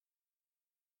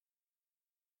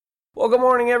Well, good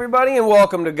morning, everybody, and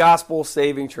welcome to Gospel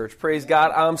Saving Church. Praise God.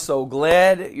 I'm so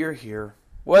glad you're here.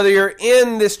 Whether you're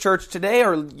in this church today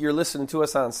or you're listening to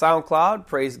us on SoundCloud,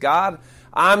 praise God.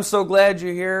 I'm so glad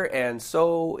you're here, and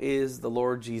so is the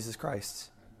Lord Jesus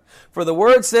Christ. For the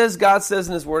Word says, God says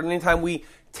in His Word, anytime we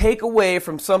take away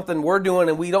from something we're doing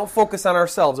and we don't focus on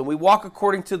ourselves and we walk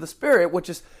according to the Spirit, which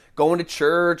is going to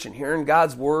church and hearing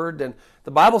God's Word, and the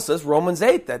Bible says, Romans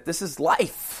 8, that this is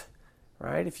life.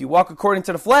 Right? If you walk according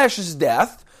to the flesh, it's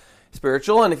death,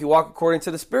 spiritual, and if you walk according to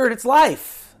the Spirit, it's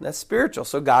life. That's spiritual.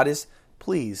 So God is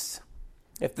pleased.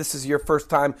 If this is your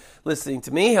first time listening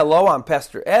to me, hello, I'm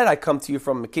Pastor Ed. I come to you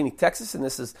from McKinney, Texas, and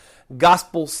this is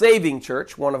Gospel Saving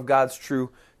Church, one of God's true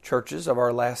churches of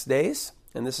our last days.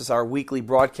 And this is our weekly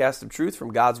broadcast of truth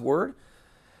from God's Word.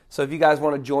 So if you guys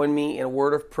want to join me in a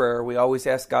word of prayer, we always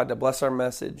ask God to bless our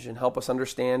message and help us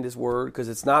understand His Word, because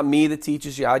it's not me that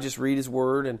teaches you. I just read His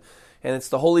Word, and it's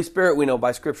the Holy Spirit we know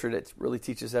by Scripture that really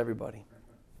teaches everybody.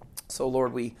 So,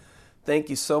 Lord, we thank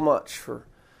you so much for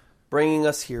bringing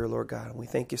us here, Lord God. And we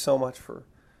thank you so much for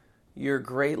your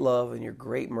great love and your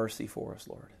great mercy for us,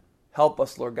 Lord. Help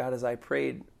us, Lord God, as I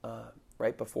prayed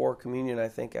right before communion, I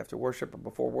think, after worship or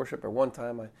before worship, or one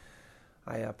time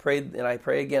I prayed, and I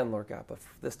pray again, Lord God, but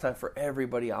this time for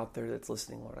everybody out there that's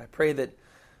listening, Lord. I pray that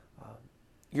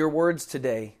your words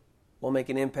today will make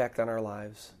an impact on our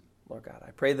lives, Lord God.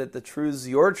 I pray that the truths,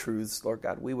 your truths, Lord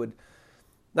God, we would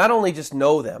not only just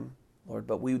know them, Lord,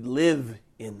 but we would live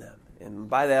in them. And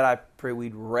by that I pray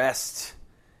we'd rest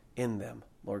in them,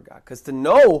 Lord God. Because to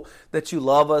know that you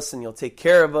love us and you'll take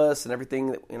care of us and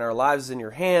everything in our lives is in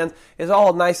your hands is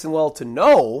all nice and well to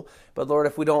know. But Lord,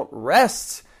 if we don't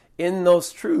rest in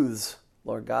those truths,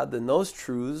 Lord God, then those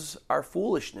truths are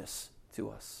foolishness to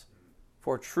us.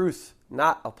 For truth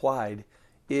not applied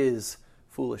is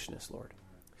foolishness, Lord.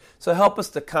 So help us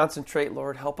to concentrate,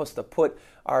 Lord. Help us to put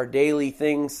our daily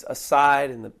things aside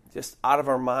and just out of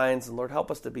our minds. And Lord, help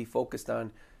us to be focused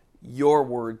on your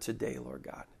word today, Lord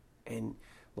God. And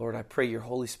Lord, I pray your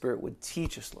Holy Spirit would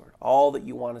teach us, Lord, all that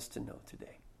you want us to know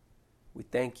today. We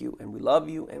thank you and we love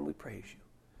you and we praise you.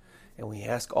 And we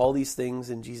ask all these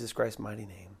things in Jesus Christ's mighty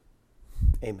name.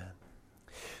 Amen.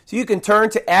 So you can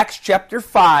turn to Acts chapter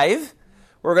 5.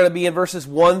 We're going to be in verses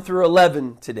 1 through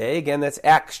 11 today. Again, that's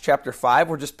Acts chapter 5.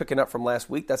 We're just picking up from last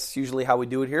week. That's usually how we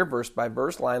do it here, verse by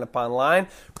verse, line upon line,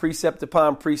 precept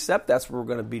upon precept. That's where we're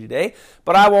going to be today.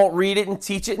 But I won't read it and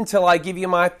teach it until I give you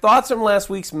my thoughts from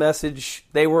last week's message.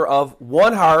 They were of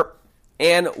one heart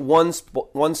and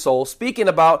one soul, speaking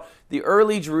about the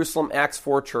early Jerusalem Acts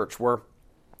 4 church, where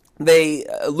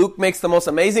Luke makes the most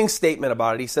amazing statement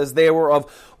about it. He says they were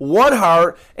of one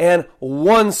heart and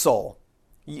one soul.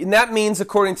 And that means,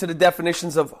 according to the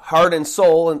definitions of heart and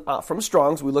soul and from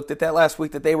Strong's, we looked at that last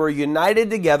week, that they were united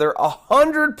together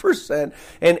 100%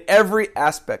 in every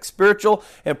aspect, spiritual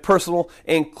and personal,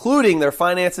 including their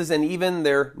finances and even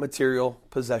their material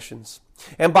possessions.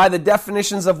 And by the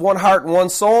definitions of one heart and one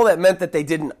soul, that meant that they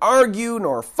didn't argue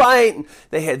nor fight, and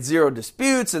they had zero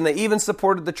disputes, and they even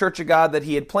supported the church of God that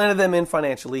he had planted them in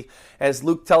financially. As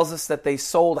Luke tells us that they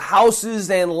sold houses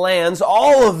and lands,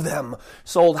 all of them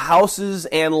sold houses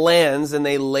and lands, and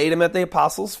they laid them at the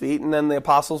apostles' feet, and then the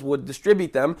apostles would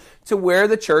distribute them to where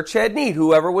the church had need,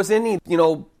 whoever was in need,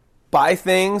 buy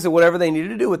things or whatever they needed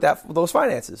to do with those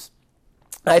finances.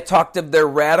 I talked of their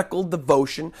radical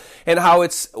devotion and how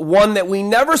it's one that we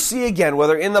never see again,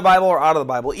 whether in the Bible or out of the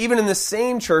Bible, even in the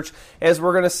same church as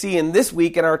we're going to see in this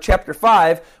week in our chapter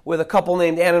 5 with a couple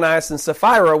named Ananias and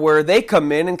Sapphira, where they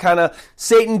come in and kind of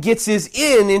Satan gets his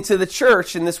into the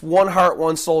church, and this one heart,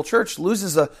 one soul church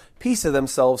loses a piece of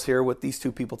themselves here with these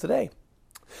two people today.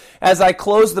 As I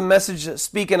close the message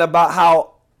speaking about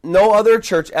how no other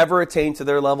church ever attained to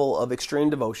their level of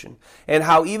extreme devotion, and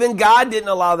how even God didn't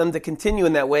allow them to continue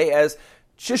in that way, as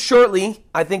just shortly,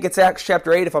 I think it's Acts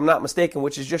chapter 8 if I'm not mistaken,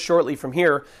 which is just shortly from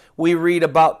here, we read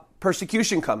about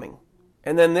persecution coming,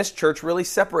 and then this church really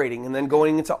separating and then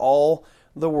going into all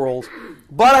the world.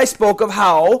 But I spoke of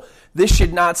how this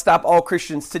should not stop all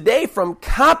Christians today from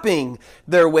copying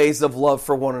their ways of love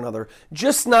for one another,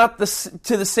 just not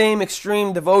to the same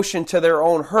extreme devotion to their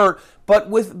own hurt, but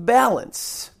with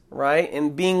balance, right?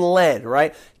 And being led,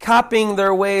 right? Copying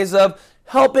their ways of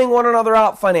helping one another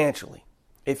out financially.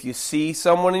 If you see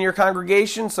someone in your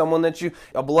congregation,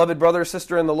 a beloved brother or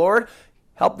sister in the Lord,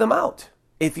 help them out.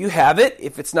 If you have it,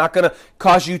 if it's not going to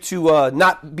cause you to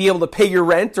not be able to pay your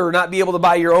rent or not be able to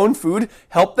buy your own food,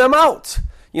 help them out.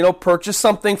 Purchase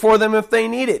something for them if they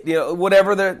need it.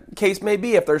 Whatever the case may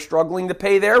be. If they're struggling to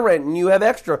pay their rent and you have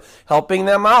extra, helping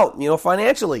them out,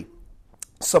 financially.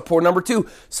 Support number 2,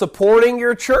 supporting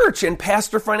your church and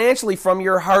pastor financially from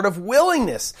your heart of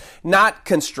willingness, not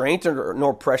constraint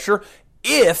nor pressure,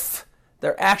 if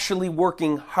they're actually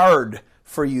working hard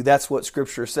for you. That's what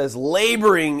Scripture says,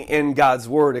 laboring in God's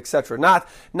Word, etc.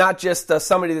 Not just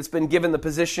somebody that's been given the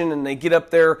position and they get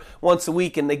up there once a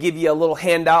week and they give you a little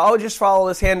handout. Oh, just follow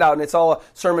this handout and it's all a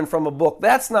sermon from a book.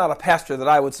 That's not a pastor that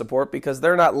I would support because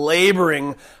they're not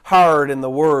laboring hard in the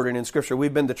Word and in Scripture.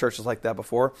 We've been to churches like that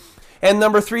before. And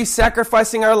number 3,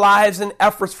 sacrificing our lives and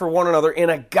efforts for one another in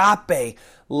agape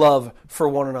love for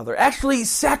one another. Actually,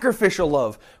 sacrificial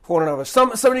love for one another.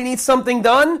 Somebody needs something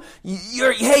done.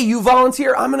 Hey, you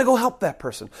volunteer. I'm going to go help that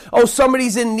person. Oh,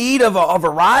 somebody's in need of a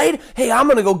ride. Hey, I'm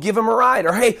going to go give them a ride.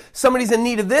 Or hey, somebody's in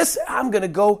need of this. I'm going to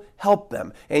go help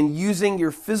them. And using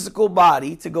your physical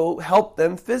body to go help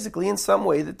them physically in some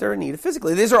way that they're in need of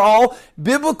physically. These are all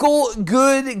biblical,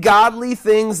 good, godly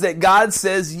things that God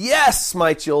says, yes,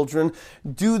 my children,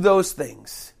 do those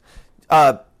things.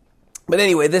 But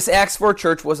anyway, this Acts 4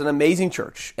 church was an amazing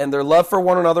church, and their love for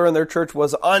one another in their church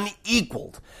was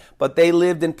unequaled. But they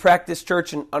lived and practiced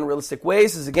church in unrealistic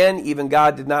ways, as again, even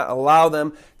God did not allow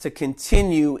them to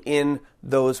continue in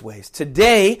those ways.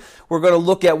 Today, we're going to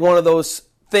look at one of those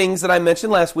things that I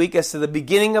mentioned last week as to the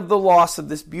beginning of the loss of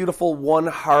this beautiful one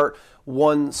heart,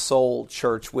 one soul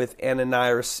church with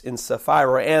Ananias and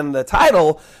Sapphira. And the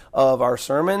title of our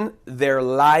sermon, Their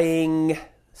Lying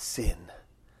Sin.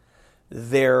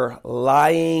 Their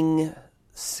lying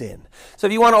sin. So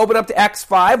if you want to open up to Acts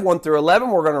 5, 1 through 11,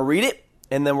 we're going to read it,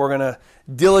 and then we're going to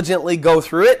diligently go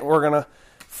through it. We're going to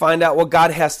find out what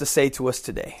God has to say to us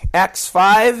today. Acts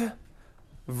 5,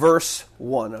 verse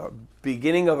 1, a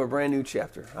beginning of a brand new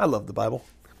chapter. I love the Bible.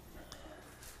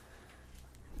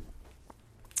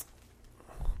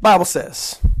 Bible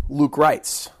says, Luke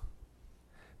writes,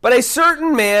 "But a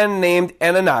certain man named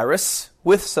Ananias,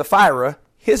 with Sapphira,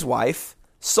 his wife,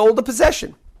 sold a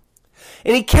possession,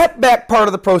 and he kept back part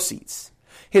of the proceeds,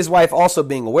 his wife also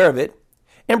being aware of it,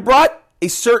 and brought a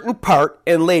certain part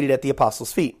and laid it at the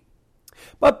apostles' feet.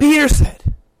 But Peter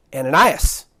said,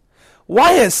 Ananias,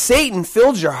 why has Satan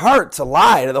filled your heart to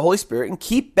lie to the Holy Spirit and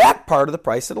keep back part of the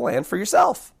price of the land for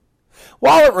yourself?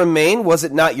 While it remained, was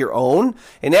it not your own?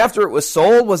 And after it was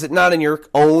sold, was it not in your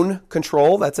own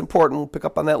control?" That's important. We'll pick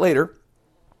up on that later.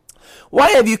 "Why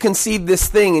have you conceived this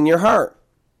thing in your heart?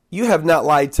 You have not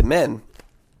lied to men,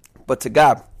 but to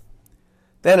God."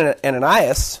 Then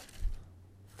Ananias,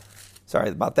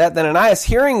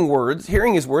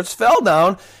 hearing his words, fell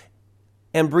down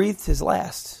and breathed his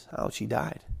last. Ouch, he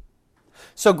died.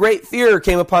 So great fear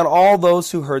came upon all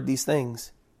those who heard these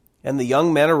things. And the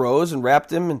young men arose and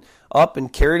wrapped him up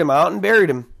and carried him out and buried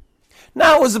him.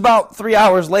 Now it was about 3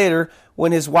 hours later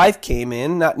when his wife came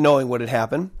in, not knowing what had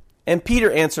happened. And Peter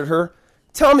answered her,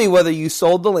 "Tell me whether you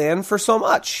sold the land for so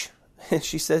much." And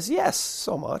she says, "Yes,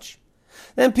 so much."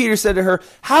 Then Peter said to her,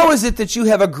 "How is it that you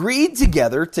have agreed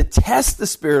together to test the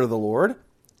Spirit of the Lord?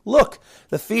 Look,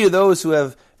 the feet of those who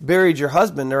have buried your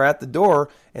husband are at the door,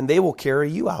 and they will carry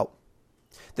you out."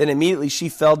 Then immediately she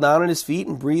fell down at his feet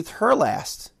and breathed her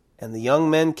last. And the young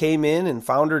men came in and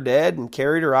found her dead and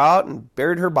carried her out and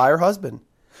buried her by her husband.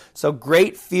 So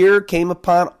great fear came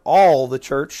upon all the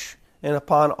church and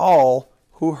upon all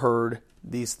who heard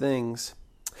these things.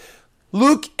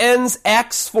 Luke ends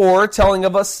Acts 4 telling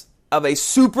of us of a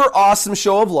super awesome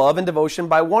show of love and devotion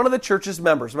by one of the church's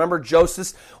members. Remember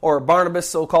Joseph, or Barnabas,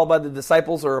 so called by the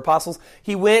disciples or apostles?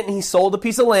 He went and he sold a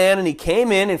piece of land and he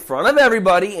came in front of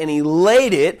everybody and he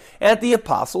laid it at the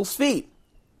apostles' feet.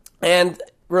 And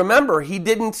remember, he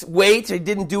didn't wait. He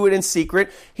didn't do it in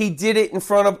secret. He did it in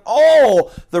front of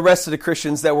all the rest of the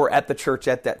Christians that were at the church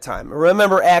at that time.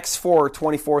 Remember Acts 4,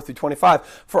 24 through 25.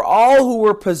 "For all who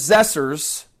were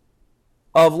possessors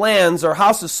of lands or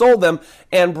houses sold them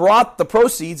and brought the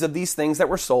proceeds of these things that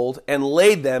were sold and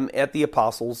laid them at the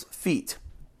apostles' feet."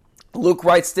 Luke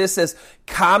writes this as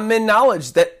common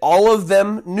knowledge that all of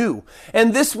them knew.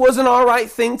 And this was an all right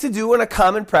thing to do and a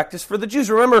common practice for the Jews.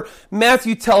 Remember,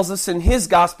 Matthew tells us in his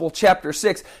gospel, chapter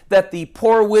 6, that the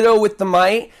poor widow with the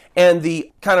mite and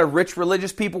the kind of rich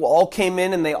religious people all came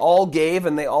in and they all gave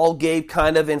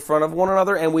kind of in front of one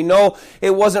another. And we know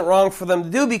it wasn't wrong for them to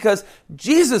do because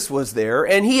Jesus was there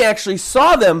and he actually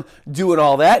saw them doing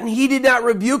all that and he did not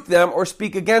rebuke them or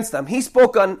speak against them. He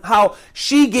spoke on how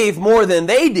she gave more than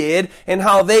they did and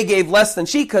how they gave less than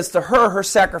she, because to her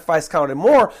sacrifice counted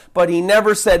more, but he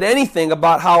never said anything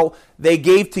about how they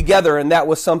gave together and that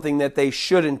was something that they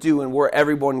shouldn't do and where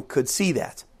everyone could see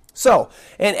that. So,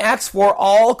 in Acts 4,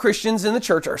 all Christians in the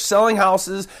church are selling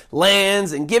houses,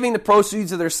 lands, and giving the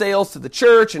proceeds of their sales to the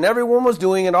church, and everyone was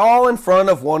doing it all in front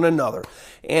of one another.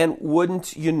 And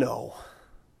wouldn't you know,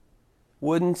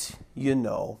 wouldn't you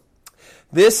know?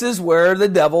 This is where the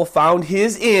devil found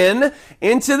his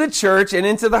into the church and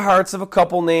into the hearts of a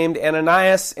couple named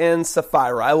Ananias and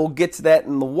Sapphira. I will get to that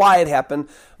and the why it happened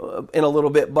in a little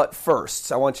bit, but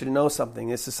first, I want you to know something.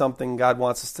 This is something God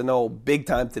wants us to know big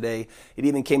time today. It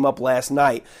even came up last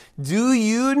night. Do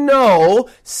you know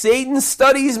Satan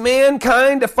studies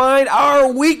mankind to find our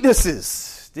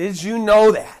weaknesses? Did you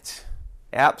know that?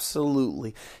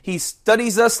 Absolutely. He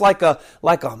studies us like a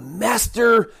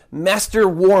master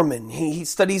warman. He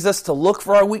studies us to look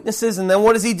for our weaknesses, and then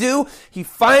what does he do? He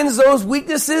finds those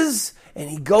weaknesses, and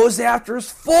he goes after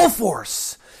us full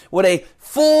force with a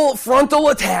full frontal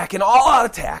attack, an all-out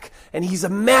attack, and he's a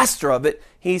master of it.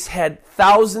 He's had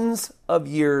thousands of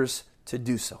years to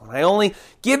do so. And I only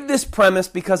give this premise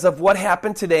because of what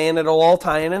happened today, and it'll all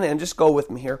tie in and end. Just go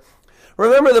with me here.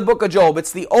 Remember the book of Job.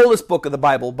 It's the oldest book of the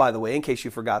Bible, by the way, in case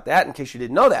you forgot that, in case you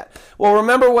didn't know that. Well,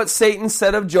 remember what Satan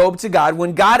said of Job to God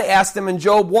when God asked him in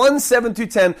Job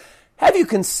 1:7-10, have you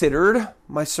considered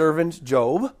my servant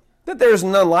Job, that there is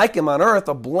none like him on earth,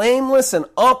 a blameless and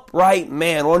upright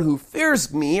man, one who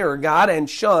fears me, or God, and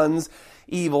shuns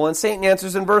evil? And Satan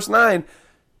answers in verse 9,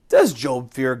 does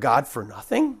Job fear God for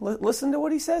nothing? Listen to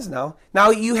what he says now. Now,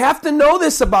 you have to know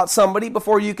this about somebody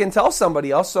before you can tell somebody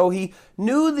else. So he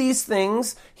knew these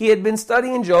things. He had been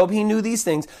studying Job. He knew these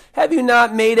things. Have you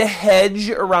not made a hedge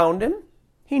around him?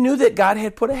 He knew that God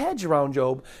had put a hedge around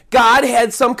Job. God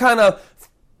had some kind of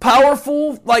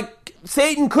powerful, like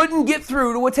Satan couldn't get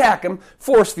through to attack him,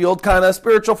 force field, kind of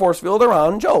spiritual force field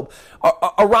around Job,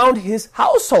 around his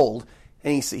household.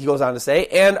 And he goes on to say,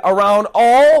 and around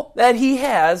all that he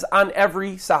has on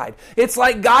every side. It's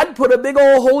like God put a big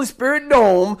old Holy Spirit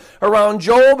dome around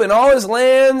Job and all his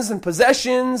lands and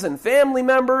possessions and family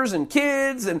members and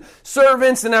kids and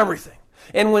servants and everything.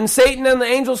 And when Satan and the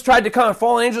angels tried to come,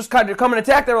 fallen angels tried to come and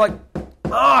attack, they were like,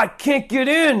 I can't get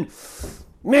in.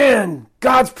 Man,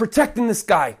 God's protecting this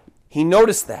guy. He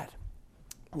noticed that.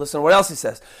 Listen to what else he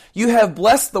says. You have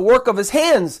blessed the work of his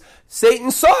hands.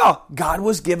 Satan saw God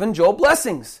was giving Job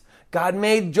blessings. God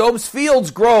made Job's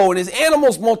fields grow and his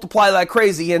animals multiply like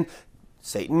crazy. And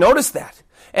Satan noticed that.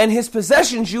 And his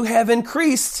possessions you have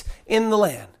increased in the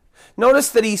land. Notice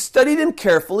that he studied him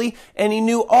carefully and he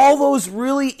knew all those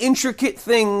really intricate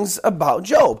things about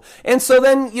Job. And so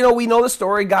then, we know the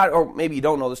story. God, or maybe you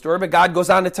don't know the story, but God goes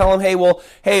on to tell him,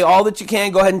 hey, all that you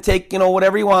can, go ahead and take,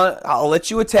 whatever you want. I'll let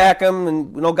you attack him.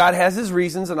 And, God has his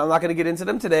reasons, and I'm not going to get into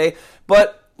them today.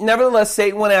 But nevertheless,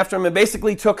 Satan went after him and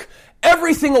basically took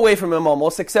everything away from him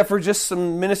almost, except for just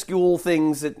some minuscule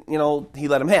things that, he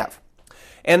let him have.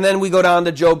 And then we go down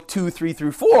to Job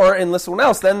 2:3-4, and listen what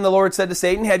else. Then the Lord said to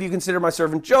Satan, have you considered my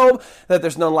servant Job, that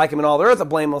there's none like him in all the earth, a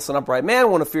blameless and upright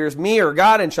man, one who fears me or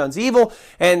God and shuns evil,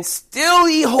 and still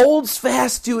he holds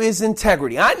fast to his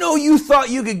integrity. I know you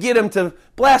thought you could get him to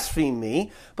blaspheme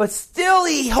me, but still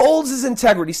he holds his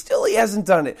integrity. Still he hasn't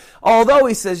done it. Although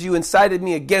he says you incited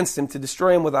me against him to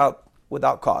destroy him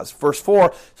without cause. Verse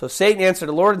 4, so Satan answered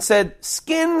the Lord and said,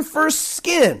 skin for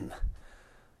skin.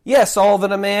 Yes, all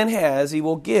that a man has, he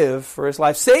will give for his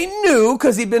life. Satan knew,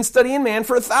 because he'd been studying man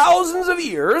for thousands of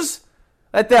years.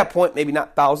 At that point, maybe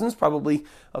not thousands, probably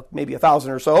maybe 1,000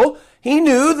 or so. He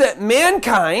knew that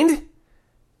mankind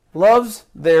loves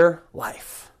their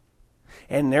life.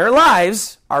 And their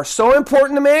lives are so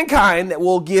important to mankind that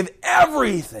we'll give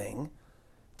everything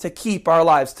to keep our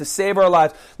lives, to save our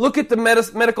lives. Look at the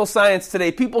medical science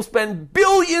today. People spend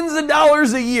billions of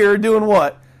dollars a year doing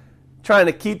what? Trying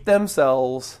to keep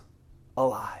themselves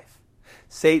alive.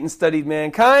 Satan studied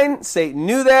mankind. Satan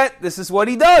knew that. This is what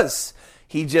he does.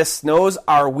 He just knows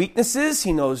our weaknesses.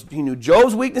 He knew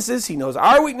Job's weaknesses. He knows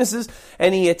our weaknesses.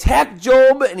 And he attacked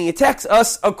Job and he attacks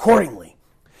us accordingly.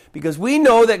 Because we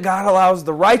know that God allows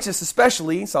the righteous,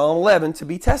 especially, Psalm 11, to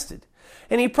be tested.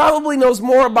 And he probably knows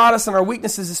more about us and our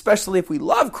weaknesses, especially if we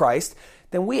love Christ,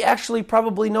 than we actually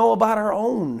probably know about our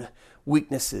own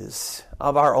weaknesses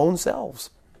of our own selves.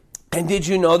 And did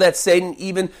you know that Satan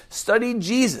even studied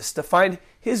Jesus to find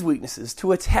his weaknesses,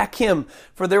 to attack him?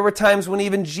 For there were times when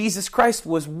even Jesus Christ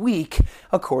was weak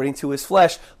according to his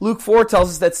flesh. Luke 4 tells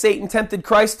us that Satan tempted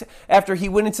Christ after he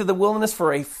went into the wilderness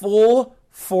for a full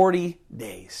 40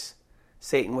 days.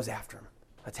 Satan was after him,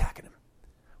 attacking him.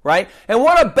 Right? And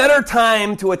what a better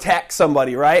time to attack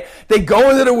somebody, right? They go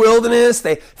into the wilderness,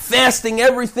 they fasting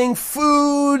everything,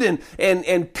 food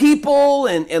and people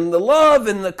and the love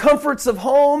and the comforts of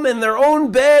home and their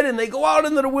own bed, and they go out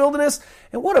into the wilderness.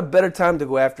 And what a better time to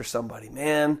go after somebody.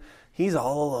 Man, he's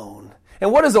all alone.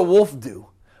 And what does a wolf do?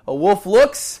 A wolf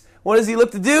looks. What does he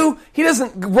look to do? He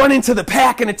doesn't run into the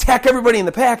pack and attack everybody in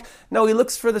the pack. No, he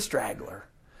looks for the straggler.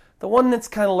 the one that's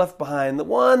kind of left behind, the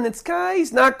one that's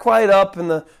he's not quite up in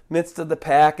the midst of the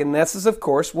pack. And this is, of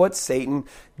course, what Satan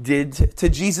did to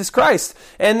Jesus Christ.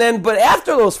 But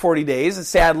after those 40 days,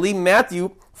 sadly,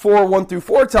 Matthew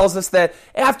 4:1-4 tells us that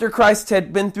after Christ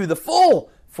had been through the full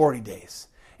 40 days,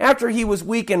 after he was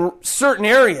weak in certain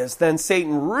areas, then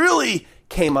Satan really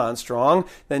came on strong.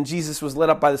 Then Jesus was led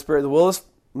up by the Spirit of the wilderness,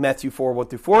 Matthew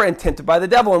 4:1-4, and tempted by the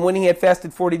devil. And when he had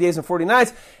fasted 40 days and 40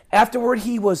 nights, afterward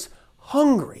he was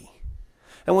hungry.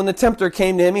 And when the tempter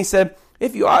came to him, he said,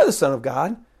 "If you are the Son of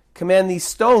God, command these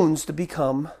stones to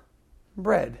become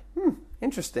bread."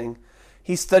 Interesting.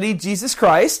 He studied Jesus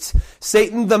Christ.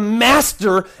 Satan, the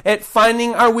master at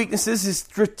finding our weaknesses, has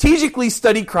strategically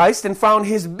studied Christ and found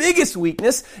his biggest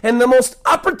weakness and the most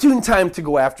opportune time to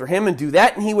go after him and do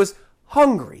that. And he was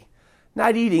hungry.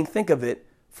 Not eating, think of it,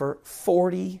 for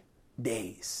 40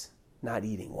 days. Not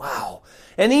eating. Wow.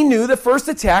 And he knew the first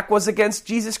attack was against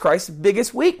Jesus Christ's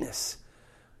biggest weakness,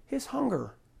 his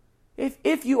hunger.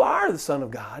 If you are the Son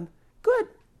of God, good,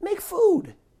 make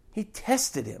food. He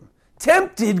tested him.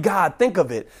 Tempted God. Think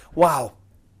of it. Wow.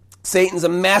 Satan's a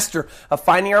master of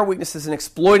finding our weaknesses and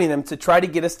exploiting them to try to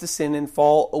get us to sin and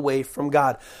fall away from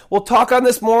God. We'll talk on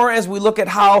this more as we look at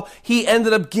how he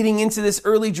ended up getting into this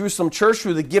early Jerusalem church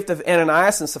through the gift of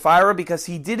Ananias and Sapphira, because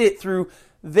he did it through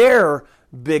their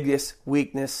biggest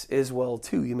weakness as well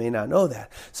too. You may not know that.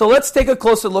 So let's take a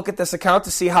closer look at this account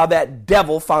to see how that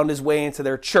devil found his way into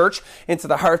their church, into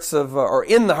the hearts of, or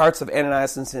in the hearts of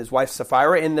Ananias and his wife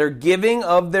Sapphira, in their giving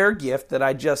of their gift that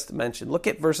I just mentioned. Look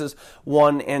at verses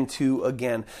 1 and 2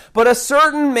 again. But a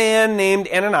certain man named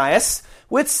Ananias,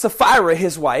 with Sapphira,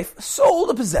 his wife, sold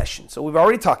a possession. So we've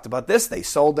already talked about this. They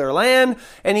sold their land,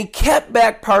 and he kept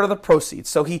back part of the proceeds.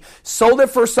 So he sold it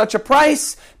for such a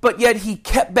price, but yet he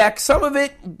kept back some of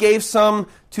it, gave some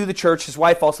to the church, his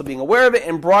wife also being aware of it,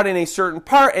 and brought in a certain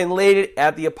part and laid it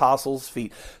at the apostles'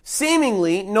 feet.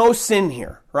 Seemingly, no sin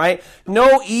here, right?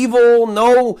 No evil,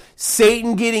 no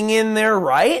Satan getting in there,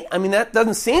 right? I mean, that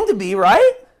doesn't seem to be,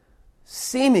 right?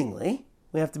 Seemingly.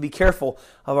 We have to be careful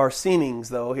of our seemings,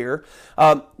 though, here.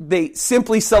 They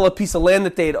simply sell a piece of land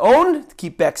that they had owned,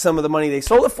 keep back some of the money they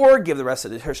sold it for, give the rest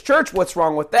of it to his church. What's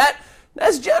wrong with that?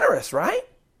 That's generous, right?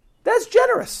 That's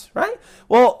generous, right?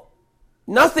 Well,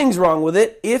 nothing's wrong with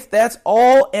it if that's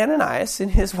all Ananias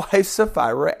and his wife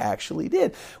Sapphira actually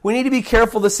did. We need to be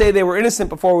careful to say they were innocent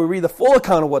before we read the full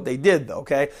account of what they did, though,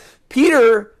 okay?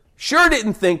 Peter sure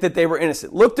didn't think that they were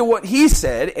innocent. Look to what he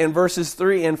said in verses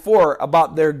 3 and 4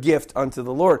 about their gift unto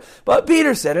the Lord. But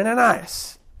Peter said,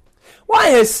 Ananias, why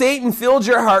has Satan filled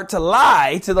your heart to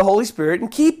lie to the Holy Spirit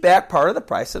and keep back part of the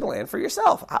price of the land for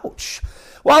yourself? Ouch.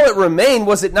 While it remained,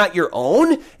 was it not your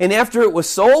own? And after it was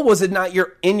sold, was it not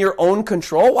in your own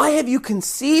control? Why have you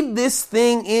conceived this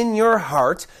thing in your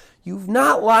heart? You've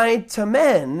not lied to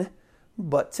men,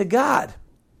 but to God.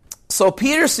 So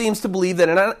Peter seems to believe that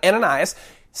Ananias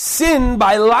sinned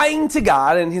by lying to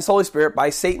God and his Holy Spirit by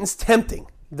Satan's tempting,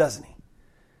 doesn't he?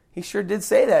 He sure did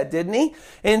say that, didn't he?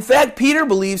 In fact, Peter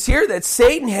believes here that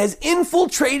Satan has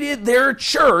infiltrated their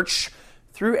church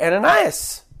through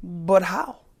Ananias. But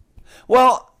how?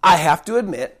 Well, I have to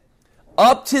admit,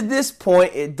 up to this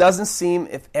point, it doesn't seem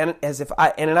as if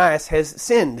Ananias has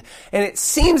sinned. And it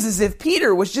seems as if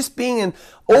Peter was just being an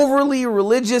overly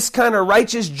religious, kind of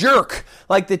righteous jerk,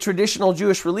 like the traditional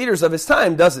Jewish leaders of his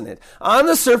time, doesn't it? On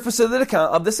the surface of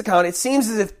this account, it seems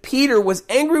as if Peter was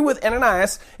angry with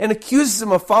Ananias and accuses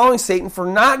him of following Satan for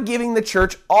not giving the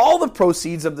church all the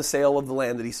proceeds of the sale of the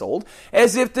land that he sold,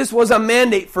 as if this was a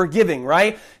mandate for giving,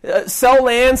 right? Sell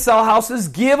land, sell houses,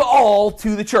 give all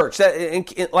to the church.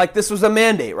 Like this was a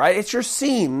mandate, right? It sure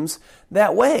seems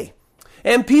that way.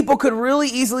 And people could really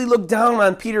easily look down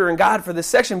on Peter and God for this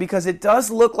section, because it does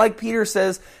look like Peter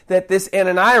says that this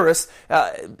Ananias,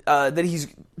 that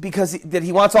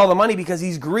he wants all the money because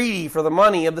he's greedy for the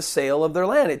money of the sale of their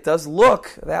land. It does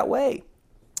look that way.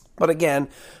 But again,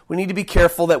 we need to be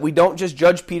careful that we don't just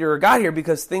judge Peter or God here,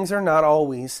 because things are not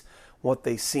always what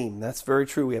they seem. That's very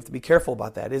true. We have to be careful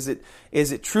about that. Is it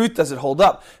truth? Does it hold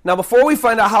up? Now, before we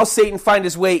find out how Satan found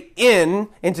his way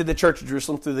into the church of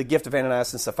Jerusalem through the gift of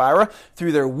Ananias and Sapphira,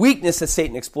 through their weakness that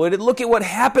Satan exploited, look at what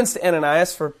happens to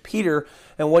Ananias for Peter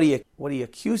and what he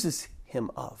accuses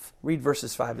him of. Read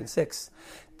verses 5 and 6.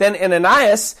 Then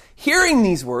Ananias, hearing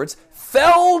these words,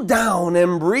 fell down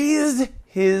and breathed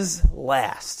his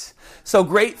last. So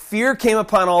great fear came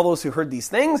upon all those who heard these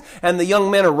things, and the young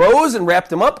men arose and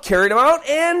wrapped him up, carried him out,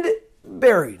 and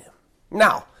buried him.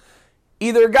 Now,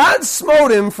 Either God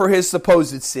smote him for his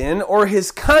supposed sin, or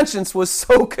his conscience was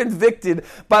so convicted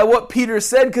by what Peter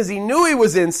said because he knew he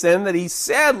was in sin that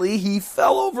he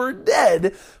fell over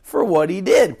dead for what he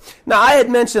did. Now, I had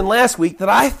mentioned last week that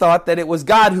I thought that it was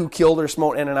God who killed or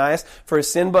smote Ananias for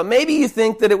his sin, but maybe you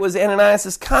think that it was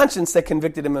Ananias' conscience that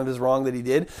convicted him of his wrong that he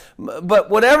did.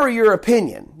 But whatever your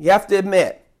opinion, you have to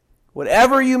admit,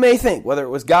 whatever you may think, whether it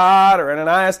was God or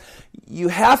Ananias, you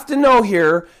have to know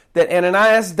here that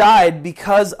Ananias died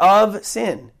because of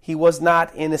sin. He was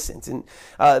not innocent. And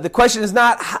the question is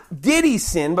not, did he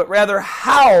sin, but rather,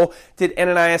 how did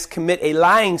Ananias commit a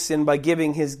lying sin by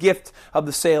giving his gift of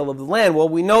the sale of the land? Well,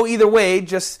 we know either way,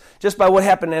 just by what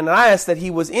happened to Ananias, that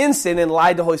he was in sin and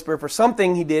lied to the Holy Spirit for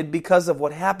something he did because of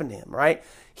what happened to him, right?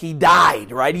 He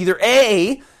died, right? Either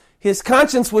A, his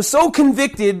conscience was so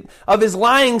convicted of his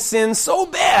lying sin so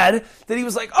bad that he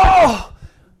was like, oh,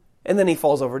 and then he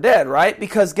falls over dead, right?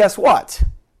 Because guess what?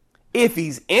 If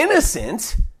he's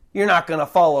innocent, you're not going to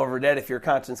fall over dead if your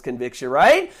conscience convicts you,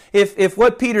 right? If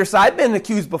what Peter said, I've been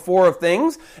accused before of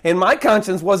things, and my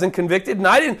conscience wasn't convicted,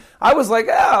 and I was like,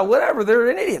 whatever, they're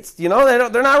idiots, they're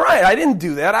not right. I didn't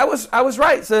do that. I was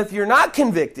right. So if you're not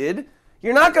convicted,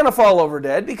 you're not going to fall over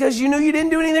dead because you knew you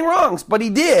didn't do anything wrong, but he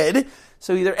did.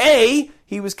 So either A,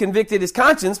 he was convicted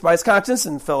by his conscience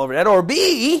and fell over dead, or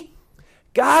B,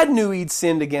 God knew he'd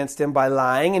sinned against him by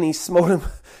lying, and he smote him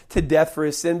to death for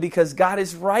his sin because God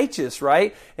is righteous,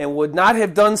 right? And would not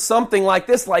have done something like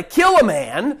this, like kill a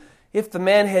man, if the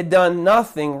man had done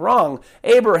nothing wrong.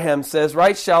 Abraham says,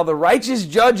 right, shall the righteous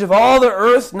judge of all the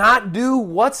earth not do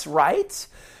what's right?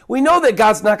 We know that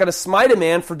God's not going to smite a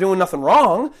man for doing nothing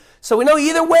wrong. So we know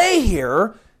either way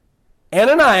here,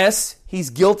 Ananias, he's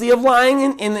guilty of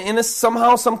lying in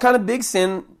somehow some kind of big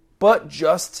sin, but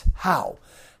just how?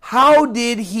 How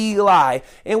did he lie?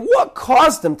 And what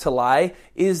caused him to lie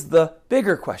is the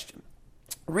bigger question.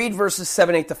 Read verses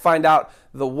 7-8 to find out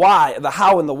the why, the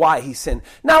how and the why he sinned.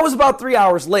 Now it was about 3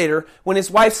 hours later when his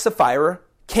wife Sapphira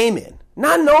came in,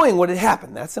 not knowing what had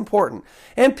happened. That's important.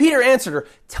 And Peter answered her,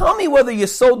 tell me whether you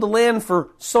sold the land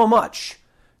for so much.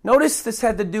 Notice this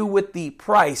had to do with the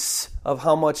price of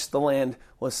how much the land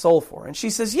was sold for. And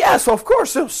she says, yes, well, of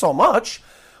course, it was so much.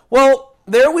 Well,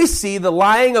 there we see the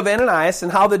lying of Ananias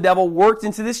and how the devil worked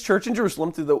into this church in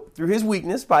Jerusalem through his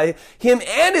weakness by him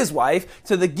and his wife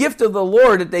to the gift of the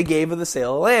Lord that they gave of the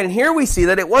sale of the land. And here we see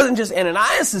that it wasn't just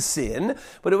Ananias' sin,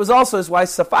 but it was also his wife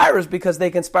Sapphira's because they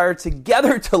conspired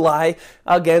together to lie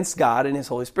against God and his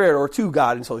Holy Spirit, or to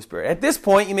God and his Holy Spirit. At this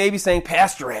point, you may be saying,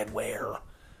 Pastor Ed, where?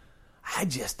 I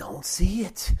just don't see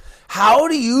it. How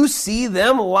do you see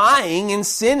them lying and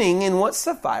sinning in what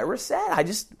Sapphira said?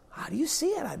 How do you see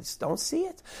it? I just don't see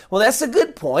it. Well, that's a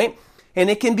good point,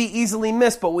 and it can be easily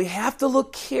missed, but we have to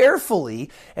look carefully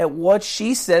at what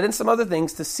she said and some other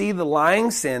things to see the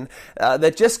lying sin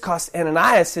that just cost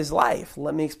Ananias his life.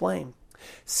 Let me explain.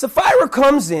 Sapphira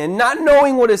comes in not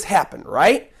knowing what has happened,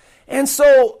 right? And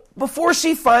so before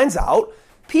she finds out,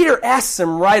 Peter asks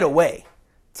him right away,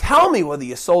 tell me whether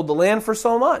you sold the land for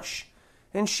so much.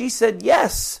 And she said,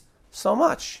 yes, so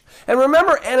much. And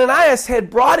remember, Ananias had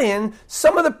brought in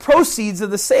some of the proceeds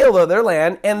of the sale of their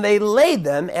land, and they laid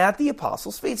them at the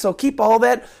apostles' feet. So keep all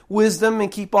that wisdom and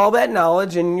keep all that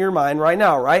knowledge in your mind right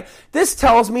now, right? This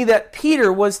tells me that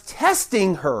Peter was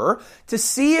testing her to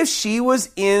see if she was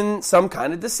in some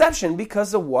kind of deception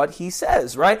because of what he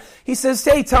says, right? He says,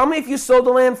 hey, tell me if you sold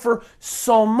the land for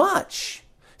so much.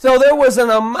 So there was an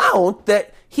amount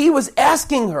that he was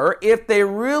asking her if they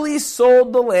really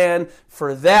sold the land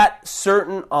for that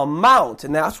certain amount.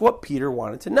 And that's what Peter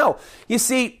wanted to know. You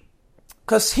see,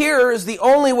 because here is the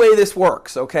only way this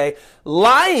works, okay?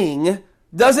 Lying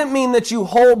doesn't mean that you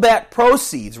hold back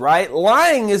proceeds, right?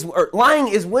 Lying is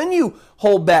when you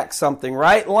hold back something,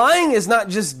 right? Lying is not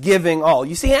just giving all.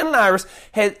 You see, Ananias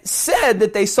had said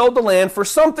that they sold the land for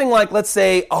something like, let's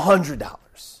say, $100.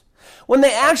 When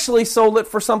they actually sold it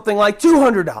for something like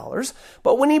 $200.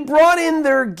 But when he brought in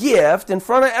their gift in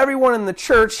front of everyone in the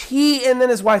church, he and then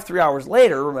his wife 3 hours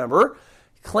later, remember,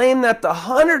 claimed that the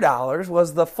 $100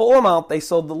 was the full amount they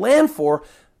sold the land for,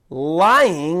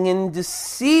 lying and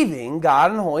deceiving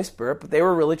God and the Holy Spirit, but they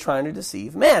were really trying to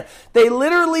deceive man. They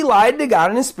literally lied to God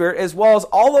and His Spirit, as well as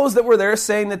all those that were there,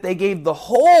 saying that they gave the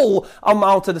whole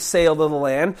amount of the sale of the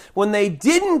land when they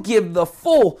didn't give the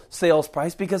full sales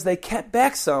price because they kept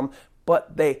back some,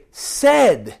 but they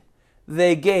said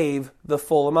they gave the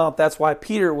full amount. That's why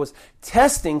Peter was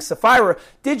testing Sapphira.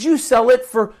 Did you sell it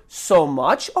for so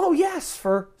much? Oh, yes,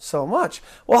 for so much.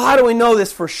 Well, how do we know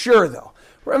this for sure, though?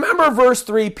 Remember verse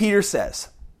 3, Peter says,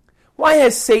 why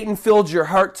has Satan filled your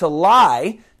heart to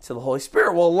lie to the Holy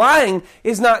Spirit. Well, lying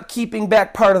is not keeping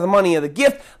back part of the money of the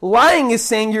gift. Lying is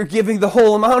saying you're giving the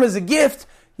whole amount as a gift,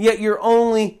 yet you're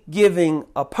only giving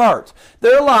a part.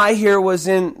 Their lie here was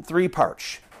in 3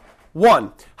 parts.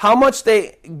 1, how much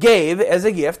they gave as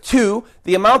a gift. 2,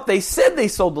 the amount they said they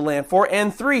sold the land for.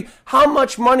 And 3, how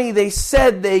much money they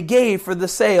said they gave for the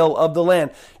sale of the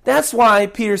land. That's why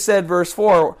Peter said, verse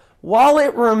 4, while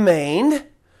it remained,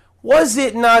 was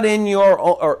it not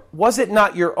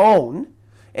your own?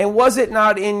 And was it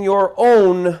not in your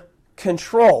own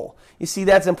control? You see,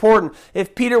 that's important.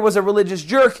 If Peter was a religious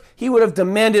jerk, he would have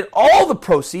demanded all the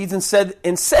proceeds and said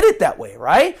it that way,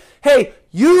 right? Hey,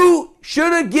 you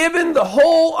should have given the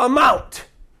whole amount.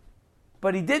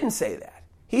 But he didn't say that.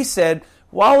 He said,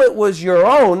 while it was your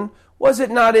own, was it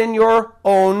not in your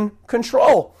own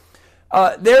control?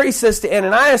 There he says to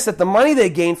Ananias that the money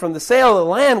they gained from the sale of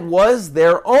the land was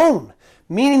their own,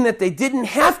 meaning that they didn't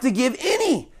have to give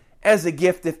any as a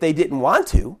gift if they didn't want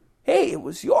to. Hey, it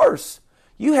was yours.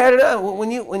 You had it when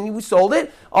you sold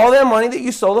it. All that money that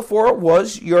you sold it for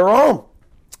was your own.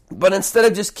 But instead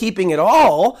of just keeping it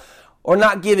all, or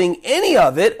not giving any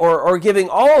of it, or giving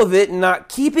all of it and not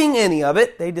keeping any of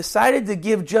it, they decided to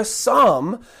give just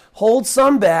some, hold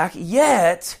some back,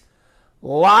 yet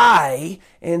lie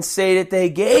and say that they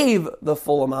gave the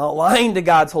full amount, lying to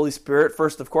God's Holy Spirit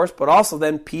first, of course, but also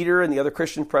then Peter and the other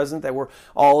Christians present that were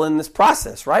all in this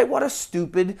process, right? What a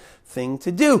stupid thing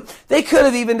to do. They could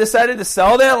have even decided to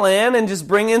sell that land and just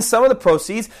bring in some of the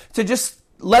proceeds to just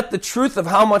let the truth of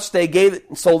how much they gave it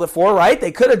and sold it for, right?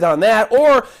 They could have done that.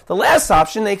 Or the last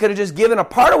option, they could have just given a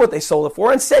part of what they sold it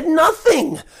for and said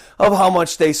nothing of how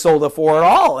much they sold it for at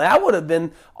all. That would have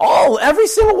been every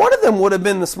single one of them would have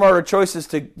been the smarter choices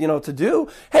to do.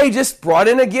 Hey, just brought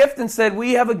in a gift and said,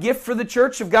 we have a gift for the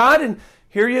church of God and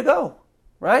here you go,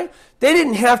 right? They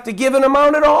didn't have to give an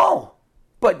amount at all,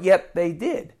 but yet they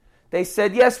did. They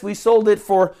said, yes, we sold it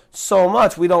for so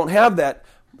much. We don't have that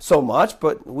so much,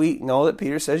 but we know that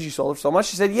Peter says you sold it for so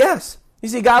much. He said, yes. You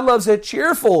see, God loves a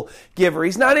cheerful giver.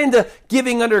 He's not into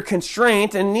giving under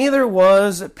constraint, and neither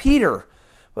was Peter.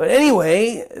 But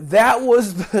anyway, that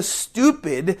was the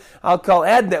stupid,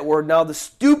 add that word now, the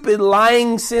stupid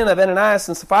lying sin of Ananias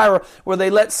and Sapphira, where they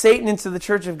let Satan into the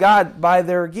church of God by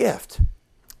their gift.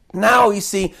 Now, you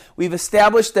see, we've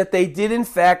established that they did in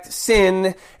fact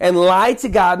sin and lie to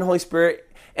God and Holy Spirit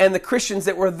and the Christians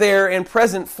that were there and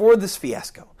present for this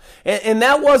fiasco. And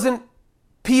that wasn't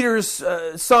Peter's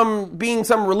being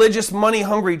some religious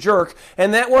money-hungry jerk,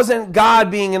 and that wasn't God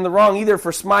being in the wrong either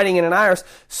for smiting Ananias,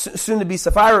 soon to be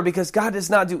Sapphira, because God does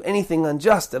not do anything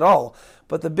unjust at all.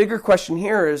 But the bigger question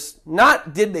here is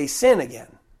not did they sin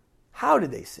again? How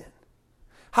did they sin?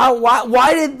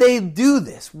 Why did they do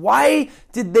this? Why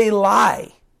did they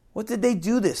lie? What did they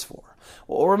do this for?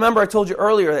 Well, remember I told you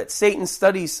earlier that Satan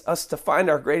studies us to find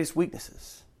our greatest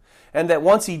weaknesses. And that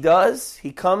once he does,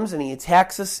 he comes and he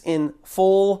attacks us in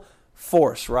full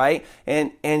force, right?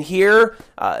 And here,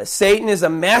 Satan is a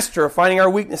master of finding our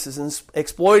weaknesses and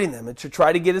exploiting them and to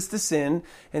try to get us to sin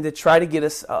and to try to get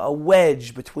us a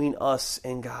wedge between us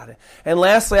and God. And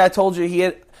lastly, I told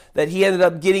you that he ended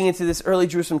up getting into this early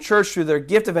Jerusalem church through their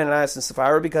gift of Ananias and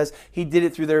Sapphira because he did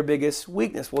it through their biggest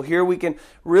weakness. Well, here we can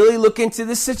really look into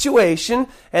this situation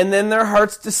and then their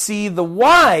hearts to see the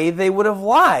why they would have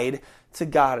lied to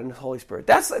God and the Holy Spirit.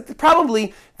 That's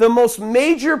probably the most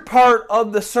major part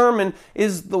of the sermon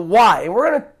is the why. And we're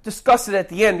going to discuss it at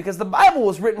the end because the Bible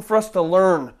was written for us to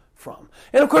learn from.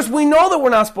 And of course, we know that we're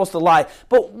not supposed to lie,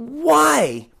 but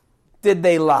why did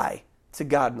they lie to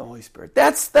God and the Holy Spirit?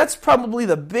 That's probably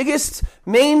the biggest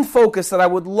main focus that I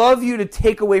would love you to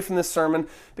take away from this sermon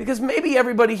because maybe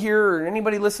everybody here or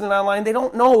anybody listening online, they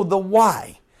don't know the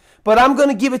why. But I'm going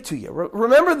to give it to you.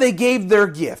 Remember, they gave their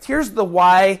gift. Here's the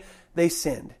why they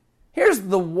sinned. Here's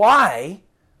the why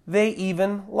they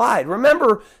even lied.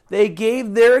 Remember, they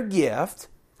gave their gift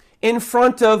in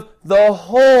front of the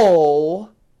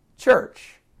whole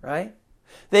church, right?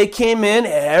 They came in,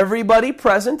 everybody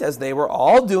present, as they were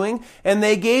all doing, and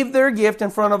they gave their gift in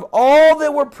front of all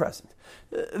that were present.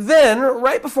 Then,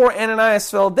 right before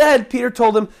Ananias fell dead, Peter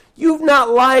told him, "You've not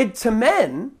lied to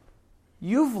men,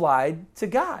 you've lied to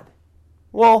God."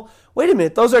 Well, wait a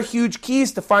minute. Those are huge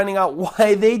keys to finding out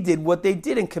why they did what they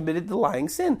did and committed the lying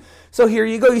sin. So here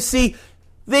you go. You see,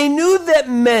 they knew that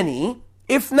many,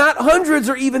 if not hundreds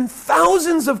or even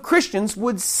thousands of Christians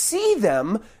would see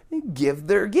them give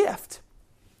their gift.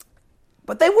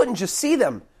 But they wouldn't just see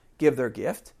them give their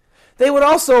gift. They would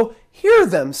also hear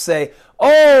them say,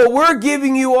 "Oh, we're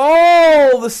giving you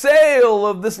all the sale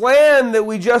of this land that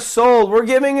we just sold. We're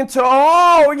giving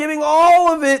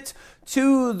all of it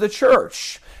to the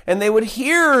church." and they would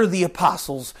hear the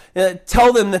apostles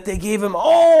tell them that they gave him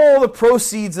all the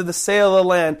proceeds of the sale of the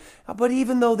land. But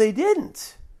even though they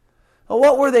didn't,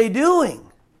 what were they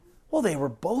doing? Well, they were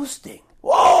boasting.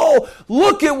 Whoa,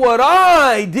 look at what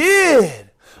I did.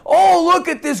 Oh, look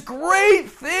at this great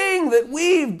thing that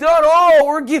we've done.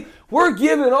 Oh, we're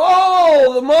giving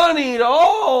all the money to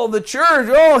all the church.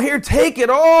 Oh, here, take it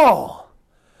all.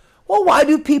 Well, why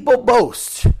do people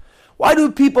boast? Why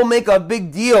do people make a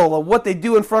big deal of what they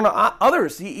do in front of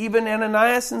others, even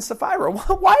Ananias and Sapphira?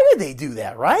 Why did they do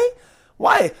that, right?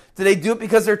 Why? Did they do it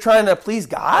because they're trying to please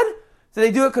God? Did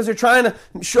they do it because they're trying to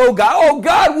show God, oh,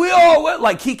 God, we all,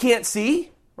 like he can't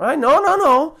see? Right?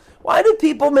 No. Why do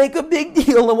people make a big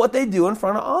deal of what they do in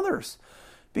front of others?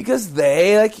 Because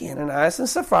they, like Ananias and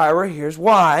Sapphira, here's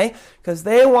why. Because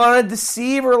they want to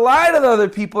deceive or lie to the other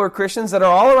people or Christians that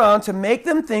are all around to make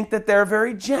them think that they're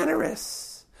very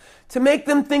generous. To make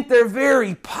them think they're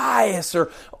very pious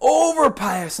or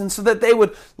over-pious. And so that they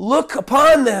would look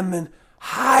upon them and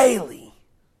highly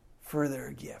for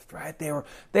their gift, right?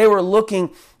 They were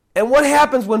looking. And what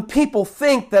happens when people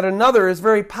think that another is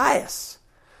very pious?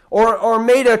 Or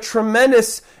made a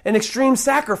tremendous and extreme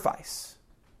sacrifice?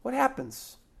 What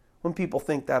happens when people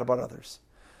think that about others?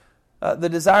 The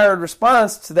desired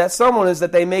response to that someone is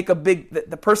that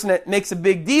the person that makes a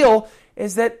big deal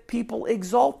is that people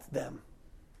exalt them.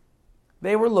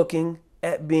 They were looking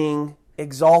at being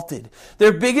exalted.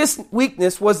 Their biggest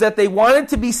weakness was that they wanted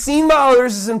to be seen by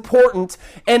others as important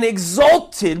and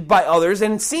exalted by others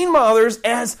and seen by others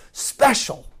as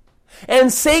special.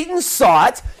 And Satan saw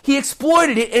it, he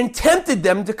exploited it, and tempted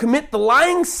them to commit the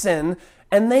lying sin,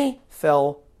 and they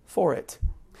fell for it.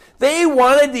 They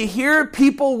wanted to hear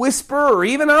people whisper, or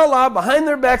even out loud behind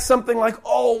their back, something like,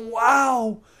 oh,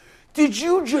 wow, did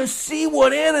you just see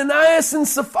what Ananias and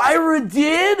Sapphira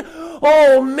did?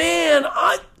 Oh, man,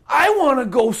 I want to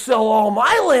go sell all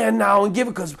my land now and give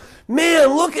it, because, man,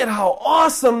 look at how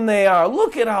awesome they are.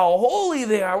 Look at how holy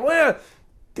they are. Man,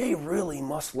 they really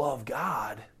must love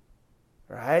God.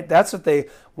 Right? That's what they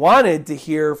wanted to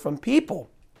hear from people.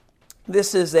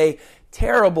 This is a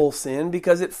terrible sin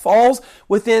because it falls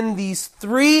within these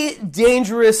three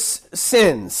dangerous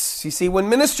sins. You see, when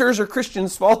ministers or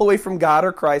Christians fall away from God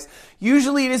or Christ,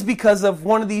 usually it is because of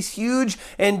one of these huge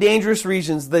and dangerous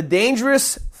reasons. The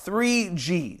dangerous 3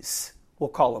 G's, we'll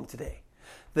call them today.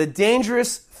 The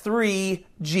dangerous 3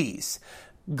 G's.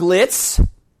 Glitz,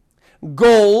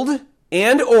 gold,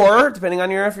 and or, depending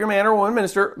on if you're a man or a woman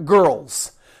minister,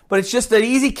 girls. But it's just an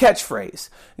easy catchphrase.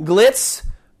 Glitz,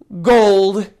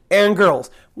 gold, and girls.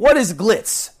 What is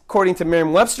glitz? According to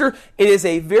Merriam-Webster, it is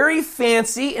a very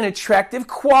fancy and attractive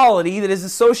quality that is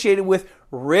associated with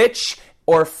rich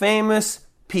or famous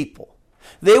people.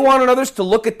 They wanted others to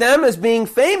look at them as being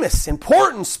famous,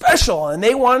 important, special, and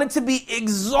they wanted to be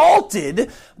exalted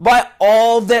by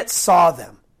all that saw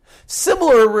them.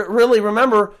 Similar, really,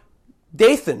 remember,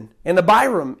 Dathan and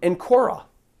Abiram and Korah.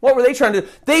 What were they trying to do?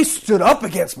 They stood up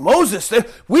against Moses.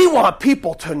 We want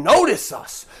people to notice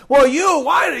us. Well,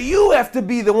 why do you have to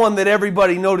be the one that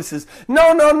everybody notices?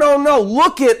 No.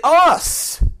 Look at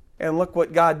us. And look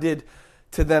what God did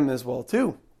to them as well,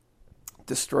 too.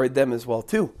 Destroyed them as well,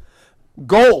 too.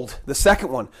 Gold, the second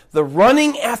one. The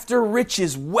running after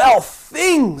riches, wealth,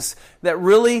 things that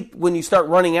really, when you start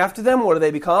running after them, what do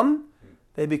they become?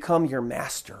 They become your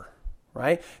master.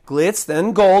 Right? Glitz,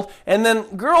 then gold, and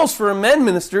then girls for men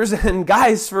ministers and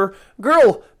guys for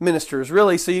girl ministers,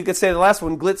 really. So you could say the last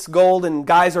one, glitz, gold, and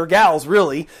guys or gals,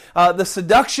 really. The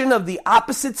seduction of the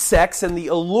opposite sex and the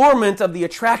allurement of the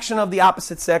attraction of the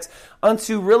opposite sex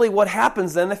unto really what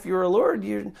happens then if you're allured.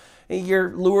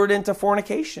 You're lured into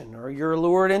fornication or you're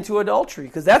lured into adultery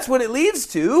because that's what it leads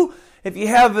to. If you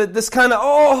have this kind of,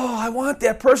 I want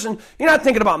that person, you're not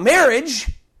thinking about marriage.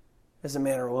 As a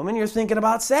man or a woman, you're thinking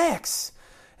about sex.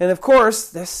 And of course,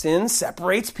 this sin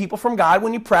separates people from God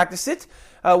when you practice it,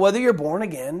 whether you're born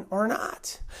again or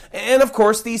not. And of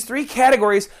course, these 3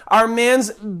 categories are man's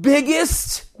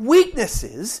biggest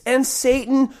weaknesses, and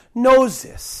Satan knows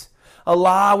this.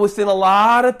 Within a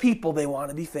lot of people, they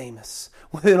want to be famous.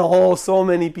 Within so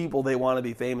many people, they want to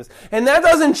be famous. And that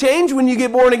doesn't change when you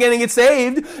get born again and get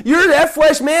saved. You're that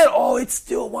flesh man. It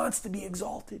still wants to be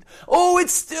exalted. It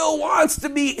still wants to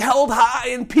be held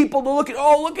high and people to look at,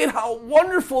 look at how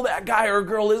wonderful that guy or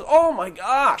girl is. Oh my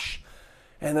gosh.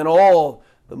 And then,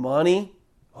 the money,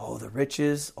 the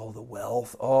riches, the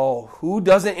wealth. Who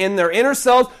doesn't, in their inner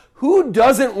selves, who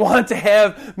doesn't want to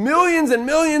have millions and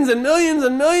millions and millions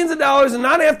and millions of dollars and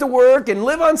not have to work and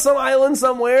live on some island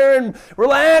somewhere and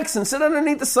relax and sit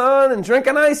underneath the sun and drink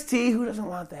an iced tea? Who doesn't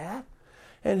want that?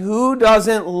 And who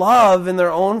doesn't love in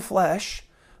their own flesh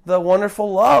the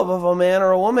wonderful love of a man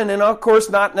or a woman, and of course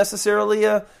not necessarily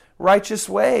a righteous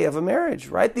way of a marriage,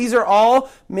 right? These are all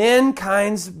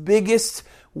mankind's biggest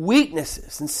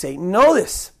weaknesses, and Satan knows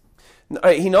this.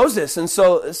 He knows this, and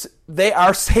so they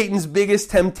are Satan's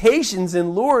biggest temptations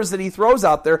and lures that he throws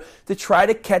out there to try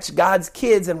to catch God's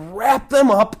kids and wrap them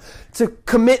up to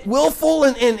commit willful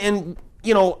and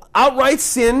outright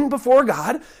sin before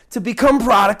God, to become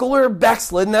prodigal or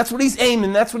backslidden. That's what he's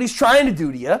aiming. That's what he's trying to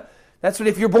do to you. That's what,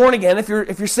 if you're born again, if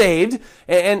you're saved,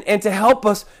 and to help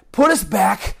us, put us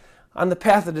back on the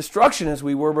path of destruction as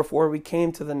we were before we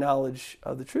came to the knowledge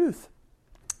of the truth.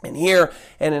 And here,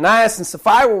 Ananias and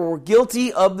Sapphira were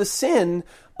guilty of the sin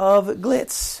of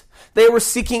glitz. They were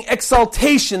seeking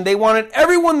exaltation. They wanted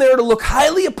everyone there to look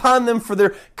highly upon them for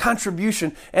their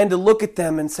contribution and to look at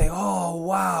them and say, oh,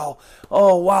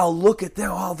 wow, look at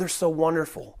them. Oh, they're so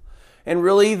wonderful. And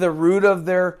really, the root of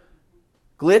their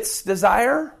glitz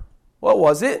desire, what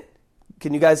was it?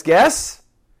 Can you guys guess?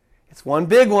 It's one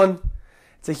big one.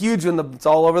 It's a huge one. It's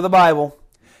all over the Bible.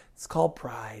 It's called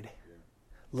pride.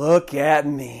 Look at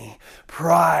me.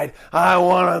 Pride. I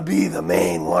want to be the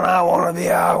main one. I want to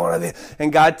be.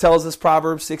 And God tells us,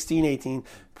 Proverbs 16:18,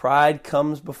 pride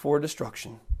comes before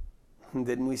destruction.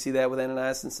 Didn't we see that with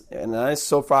Ananias,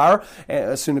 Sapphira,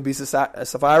 soon to be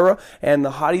Sapphira, and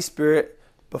the haughty spirit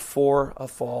before a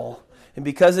fall? And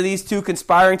because of these two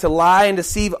conspiring to lie and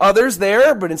deceive others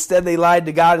there, but instead they lied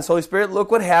to God and His Holy Spirit,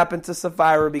 look what happened to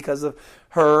Sapphira because of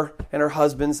her and her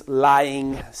husband's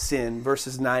lying sin.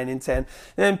 Verses 9 and 10. And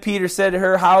then Peter said to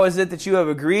her, how is it that you have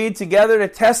agreed together to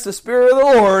test the Spirit of the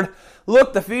Lord?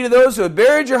 Look, the feet of those who have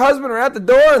buried your husband are at the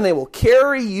door, and they will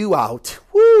carry you out.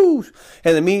 Woo!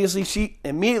 And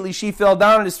immediately she fell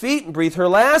down at his feet and breathed her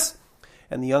last.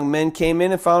 And the young men came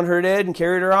in and found her dead and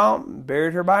carried her out and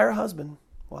buried her by her husband.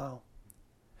 Wow.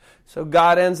 So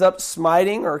God ends up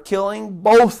smiting or killing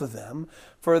both of them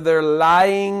for their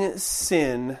lying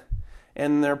sin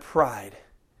and their pride.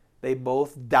 They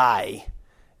both die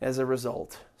as a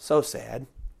result. So sad.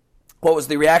 What was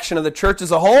the reaction of the church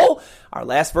as a whole? Our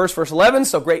last verse, verse 11,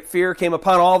 so great fear came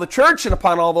upon all the church and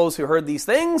upon all those who heard these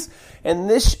things. And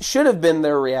this should have been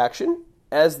their reaction,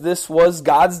 as this was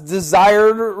God's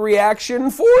desired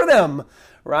reaction for them,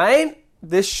 right?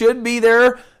 This should be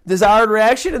their desired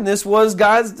reaction, and this was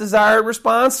God's desired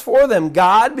response for them.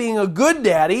 God, being a good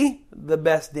daddy, the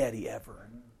best daddy ever.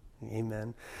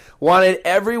 Amen. Wanted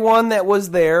everyone that was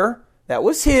there, that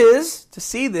was his, to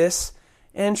see this,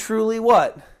 and truly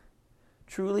what?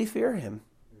 Truly fear him.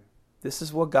 This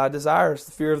is what God desires.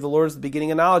 The fear of the Lord is the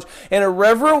beginning of knowledge. In a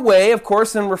reverent way, of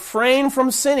course, and refrain from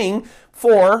sinning,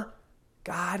 for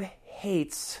God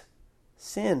hates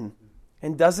sin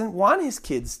and doesn't want his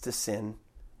kids to sin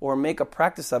or make a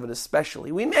practice of it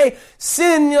especially. We may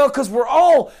sin, because we're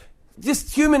all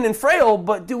just human and frail,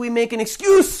 but do we make an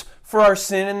excuse for our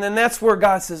sin? And then that's where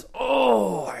God says,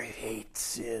 oh, I hate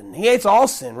sin. He hates all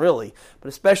sin, really, but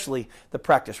especially the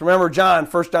practice. Remember John,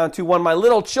 1 John 2:1, my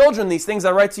little children, these things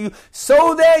I write to you,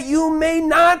 so that you may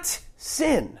not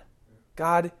sin.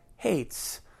 God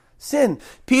hates sin.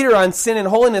 Peter on sin and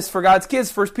holiness for God's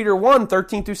kids, 1 Peter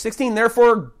 1:13-16.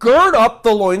 Therefore, gird up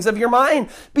the loins of your mind.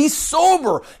 Be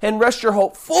sober and rest your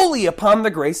hope fully upon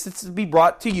the grace that's to be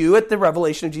brought to you at the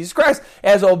revelation of Jesus Christ.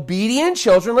 As obedient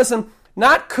children, listen,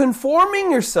 not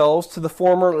conforming yourselves to the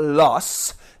former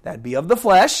lusts, that be of the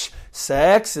flesh,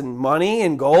 sex and money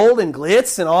and gold and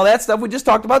glitz and all that stuff we just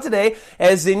talked about today,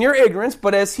 as in your ignorance,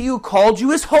 but as he who called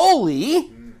you is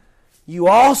holy, you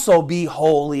also be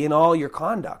holy in all your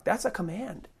conduct. That's a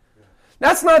command.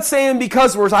 That's not saying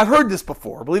because I've heard this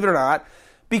before, believe it or not.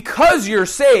 Because you're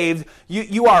saved,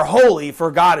 you are holy,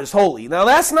 for God is holy. Now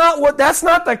that's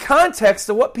not the context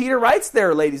of what Peter writes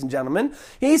there, ladies and gentlemen.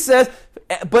 He says,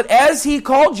 but as he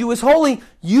called you is holy,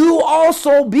 you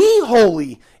also be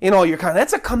holy in all your conduct.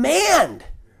 That's a command.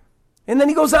 And then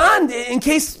he goes on, in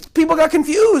case people got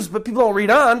confused, but people don't read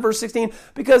on, verse 16,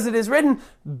 because it is written,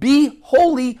 be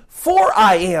holy, for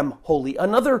I am holy.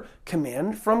 Another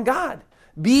command from God.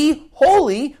 Be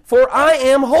holy, for I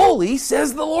am holy,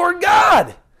 says the Lord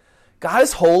God. God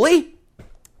is holy,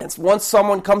 and once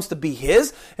someone comes to be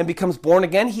his and becomes born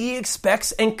again, he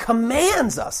expects and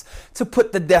commands us to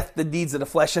put to death the deeds of the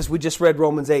flesh, as we just read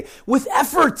Romans 8, with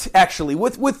effort, actually,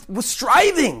 with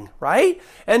striving, right?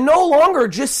 And no longer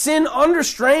just sin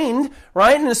unrestrained,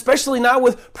 right? And especially not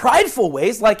with prideful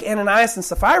ways like Ananias and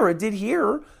Sapphira did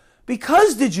here.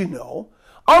 Because, did you know,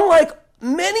 unlike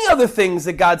many other things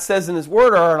that God says in his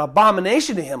word are an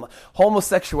abomination to him,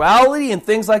 homosexuality and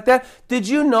things like that, did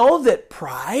you know that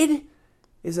pride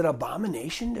is an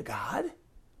abomination to God?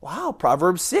 Wow,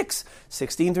 Proverbs 6,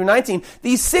 16 through 19.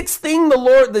 The six things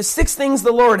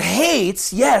the Lord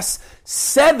hates, yes,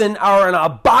 7 are an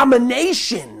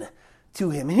abomination to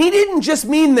him. And he didn't just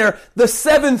mean there the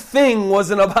 7th thing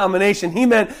was an abomination. He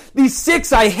meant these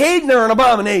 6 I hate and they're an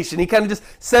abomination. He kind of just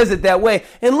says it that way.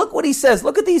 And look what he says.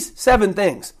 Look at these 7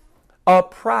 things. A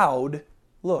proud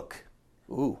look.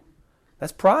 Ooh,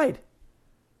 that's pride.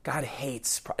 God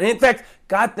hates pride. And in fact,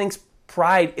 God thinks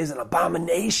pride is an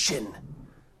abomination.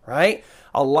 Right?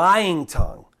 A lying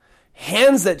tongue,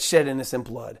 hands that shed innocent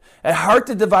blood, a heart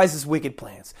that devises wicked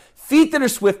plans, feet that are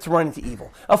swift to run into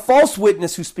evil, a false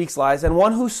witness who speaks lies, and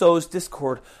one who sows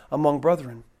discord among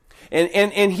brethren.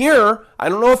 And here, I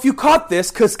don't know if you caught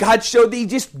this, because God showed that he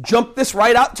just jumped this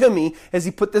right out to me as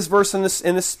he put this verse in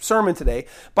this sermon today.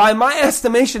 By my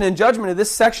estimation and judgment of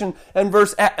this section and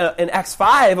verse in Acts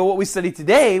 5 of what we studied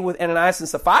today with Ananias and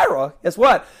Sapphira, guess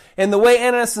what? And the way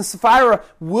Ananias and Sapphira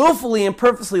willfully and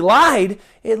purposely lied,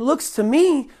 it looks to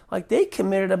me like they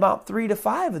committed about 3 to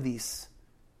 5 of these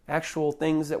actual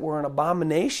things that were an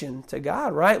abomination to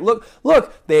God, right? Look,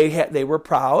 they were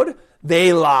proud,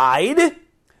 they lied,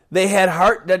 they had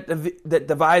heart that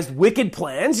devised wicked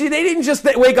plans. They didn't just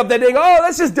wake up that day and go,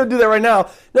 let's just do that right now.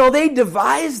 No, they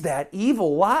devised that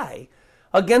evil lie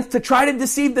to try to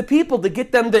deceive the people, to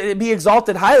get them to be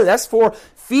exalted highly. That's for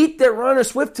feet that run are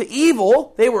swift to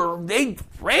evil. They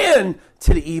ran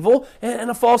to the evil, and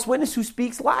a false witness who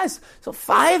speaks lies. So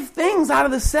 5 things out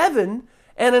of the 7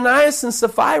 Ananias and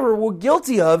Sapphira were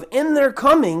guilty of in their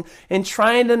coming and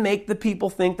trying to make the people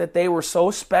think that they were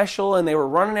so special and they were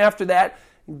running after that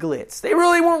glitz. They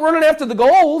really weren't running after the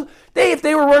gold. If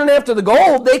they were running after the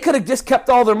gold, they could have just kept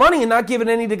all their money and not given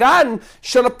any to God and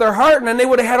shut up their heart, and then they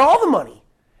would have had all the money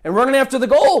and running after the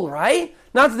gold, right?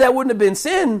 Not that wouldn't have been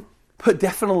sin, but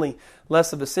definitely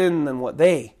less of a sin than what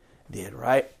they did,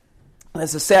 right? And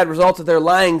as a sad result of their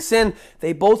lying sin,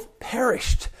 they both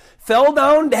perished, fell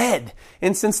down dead.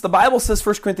 And since the Bible says,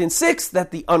 1 Corinthians 6, that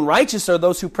the unrighteous or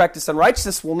those who practice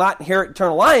unrighteousness will not inherit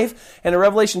eternal life, and in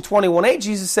Revelation 21:8,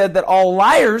 Jesus said that all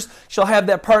liars shall have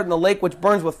that part in the lake which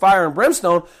burns with fire and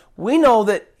brimstone, we know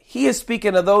that he is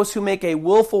speaking of those who make a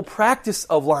willful practice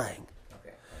of lying.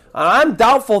 I'm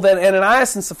doubtful that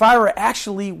Ananias and Sapphira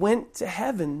actually went to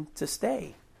heaven to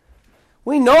stay.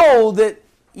 We know that,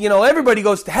 everybody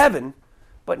goes to heaven,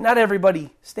 but not everybody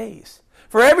stays.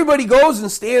 For everybody goes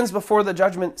and stands before the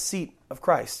judgment seat of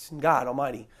Christ and God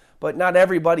Almighty. But not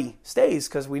everybody stays,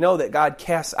 because we know that God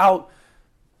casts out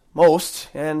most,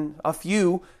 and a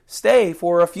few stay,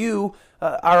 for a few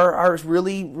are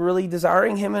really, really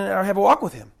desiring him and have a walk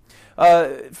with him.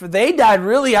 For they died,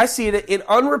 really, I see it in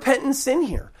unrepentant sin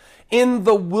here, in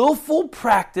the willful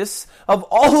practice of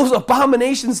all those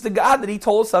abominations to God that he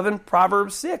told us of in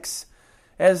Proverbs 6,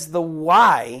 as the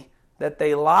why that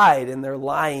they lied in their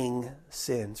lying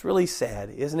sin. It's really sad,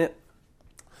 isn't it?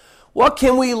 What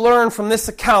can we learn from this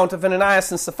account of Ananias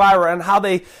and Sapphira and how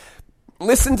they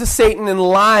listened to Satan and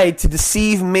lied to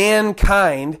deceive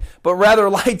mankind, but rather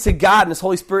lied to God and his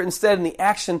Holy Spirit instead, in the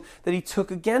action that he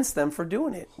took against them for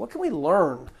doing it? What can we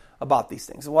learn about these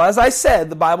things? Well, as I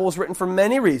said, the Bible was written for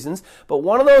many reasons, but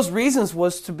one of those reasons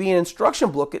was to be an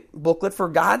instruction booklet for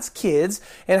God's kids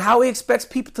and how he expects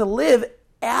people to live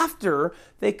after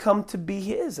they come to be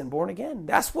his and born again.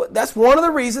 That's one of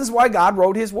the reasons why God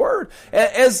wrote his word,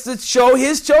 as to show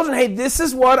his children, hey, this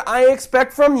is what I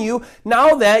expect from you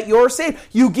now that you're saved.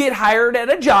 You get hired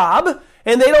at a job,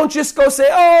 and they don't just go say,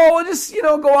 just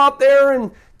go out there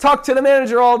and talk to the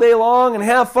manager all day long and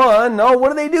have fun. No,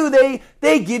 what do?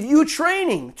 They give you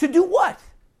training. To do what?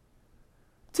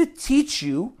 To teach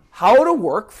you how to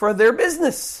work for their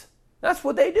business. That's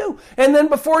what they do. And then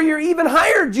before you're even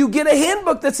hired, you get a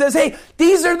handbook that says, hey,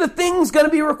 these are the things going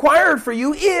to be required for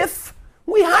you if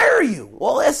we hire you.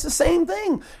 Well, that's the same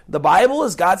thing. The Bible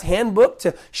is God's handbook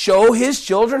to show his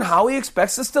children how he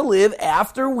expects us to live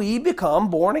after we become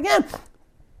born again.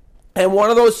 And one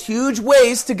of those huge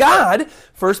ways to God,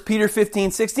 1 Peter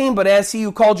 15:16, but as he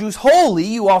who called you is holy,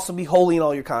 you also be holy in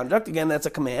all your conduct. Again, that's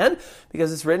a command,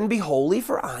 because it's written, be holy,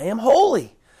 for I am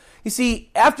holy. You see,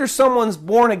 after someone's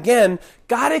born again,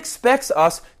 God expects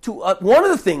us to, one of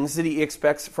the things that he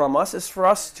expects from us is for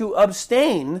us to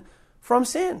abstain from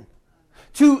sin.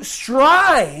 To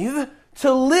strive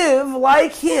to live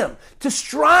like him. To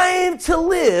strive to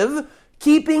live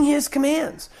keeping his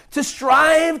commands. To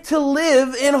strive to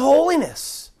live in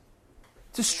holiness.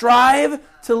 To strive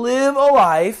to live a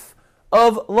life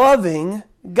of loving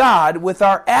God with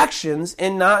our actions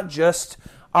and not just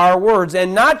our words,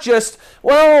 and not just,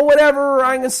 whatever,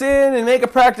 I can sin and make a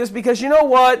practice because you know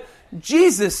what?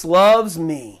 Jesus loves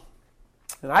me.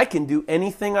 And I can do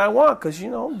anything I want because,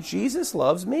 Jesus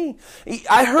loves me.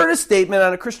 I heard a statement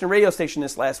on a Christian radio station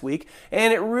this last week,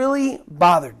 and it really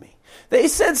bothered me. They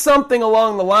said something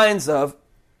along the lines of,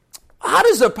 how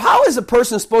is a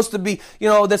person supposed to be,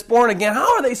 that's born again,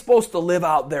 how are they supposed to live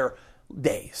out their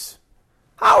days?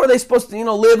 How are they supposed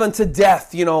to, live unto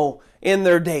death, in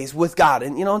their days with God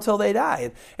and, until they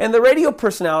die? And the radio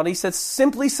personality said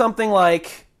simply something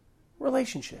like,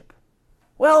 relationship.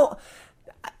 Well,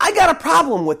 I got a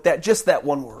problem with that, just that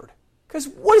one word. Because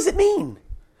what does it mean?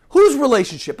 Whose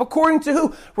relationship? According to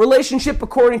who? Relationship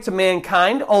according to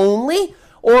mankind only,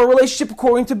 or a relationship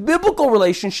according to biblical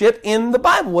relationship in the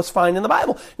Bible, what's found in the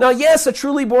Bible. Now, yes, a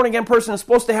truly born-again person is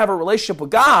supposed to have a relationship with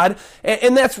God,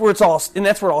 and that's where it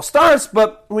all starts,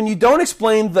 but when you don't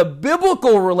explain the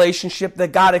biblical relationship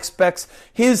that God expects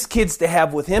his kids to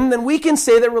have with him, then we can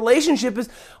say that relationship is,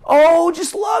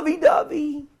 just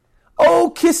lovey-dovey.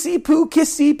 Oh,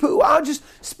 kissy-poo. I'll just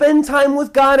spend time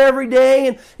with God every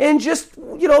day and just,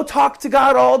 talk to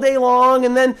God all day long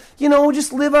and then,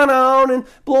 just live on out and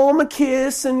blow him a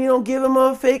kiss and, give him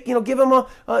a fake, give him a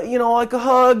like a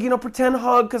hug, pretend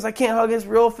hug because I can't hug his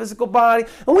real physical body.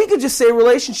 And we could just say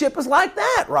relationship is like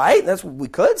that, right? That's what we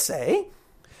could say.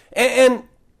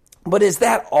 But is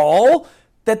that all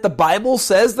that the Bible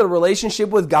says the relationship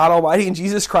with God Almighty and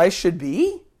Jesus Christ should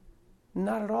be?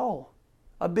 Not at all.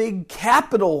 A big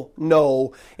capital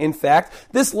no, in fact.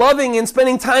 This loving and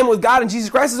spending time with God and Jesus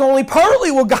Christ is only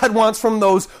partly what God wants from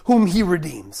those whom he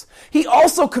redeems. He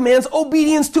also commands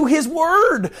obedience to his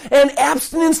word and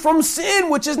abstinence from sin,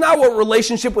 which is not what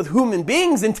relationship with human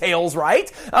beings entails,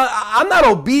 right? I'm not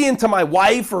obedient to my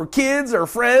wife or kids or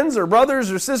friends or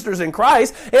brothers or sisters in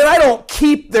Christ, and I don't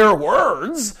keep their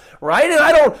words, right?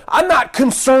 And I'm not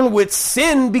concerned with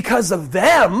sin because of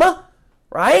them.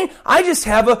 Right? I just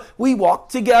we walk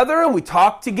together and we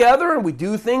talk together and we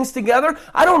do things together.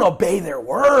 I don't obey their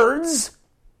words.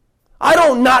 I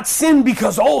don't not sin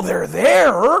because, they're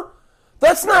there.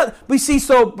 That's not,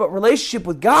 but relationship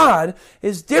with God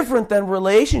is different than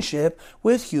relationship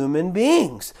with human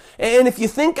beings. And if you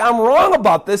think I'm wrong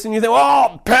about this and you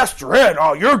think, Pastor Ed,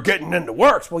 you're getting into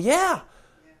works. Well, yeah.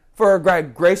 For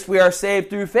grace we are saved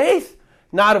through faith,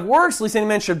 not of works, lest any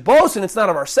man should boast, and it's not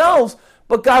of ourselves.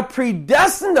 But God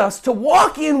predestined us to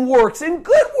walk in works, in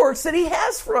good works that he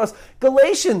has for us.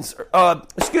 Ephesians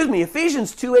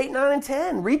 2, 8, 9, and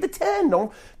 10. Read the 10.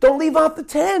 Don't leave out the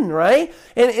 10, right?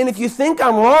 And if you think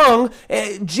I'm wrong,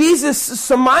 Jesus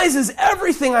surmises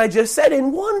everything I just said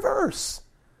in one verse.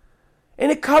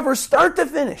 And it covers start to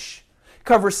finish.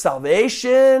 Covers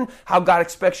salvation, how God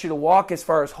expects you to walk as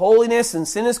far as holiness and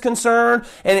sin is concerned,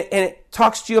 and it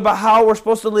talks to you about how we're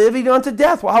supposed to live even unto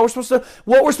death, what we're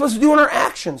supposed to do in our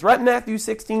actions, right? Matthew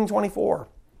 16:24.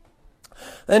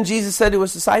 Then Jesus said to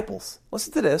his disciples,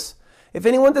 listen to this, if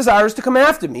anyone desires to come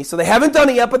after me, so they haven't done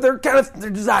it yet, but they're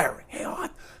desiring. Hey, I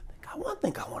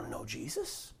think I want to know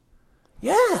Jesus.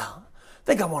 Yeah, I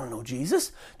think I want to know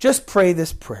Jesus. Just pray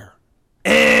this prayer.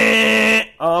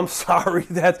 I'm sorry,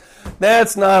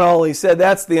 that's not all he said.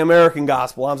 That's the American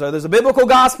gospel. I'm sorry. There's a biblical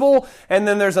gospel, and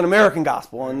then there's an American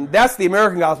gospel, and that's the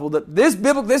American gospel. This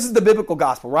is the biblical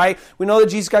gospel, right? We know that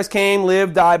Jesus Christ came,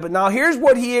 lived, died, but now here's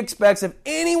what he expects if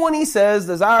anyone, he says,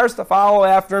 desires to follow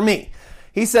after me.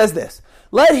 He says this,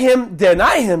 let him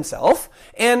deny himself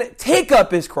and take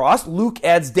up his cross, Luke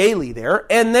adds daily there,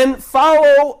 and then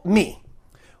follow me.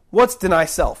 What's deny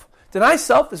self? Deny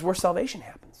self is where salvation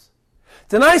happens.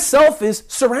 Deny self is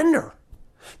surrender.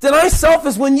 Deny self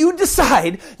is when you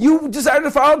decide to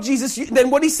follow Jesus, then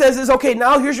what he says is, okay,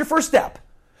 now here's your first step.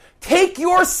 Take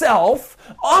yourself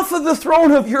off of the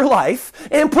throne of your life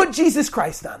and put Jesus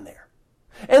Christ on there.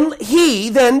 And he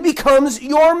then becomes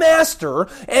your master,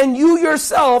 and you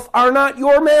yourself are not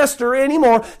your master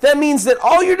anymore. That means that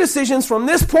all your decisions from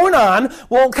this point on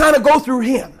will kind of go through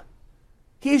him.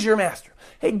 He's your master.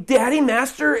 Hey, Daddy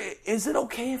Master, is it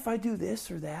okay if I do this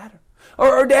or that?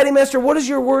 Or Daddy Master, what does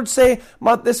your word say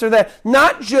about this or that?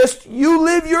 Not just you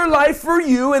live your life for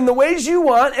you in the ways you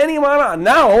want, anyone.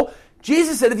 Now,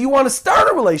 Jesus said, if you want to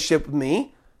start a relationship with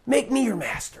me, make me your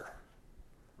master.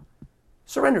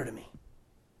 Surrender to me.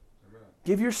 Amen.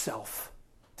 Give yourself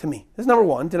to me. That's number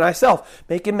one, deny self.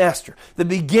 Make him master. The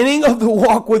beginning of the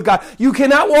walk with God. You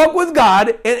cannot walk with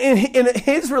God in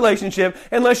his relationship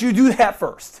unless you do that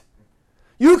first.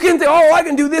 You can think, I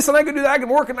can do this and I can do that, I can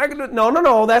work and I can do it.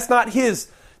 No, that's not his.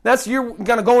 You're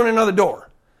going to go in another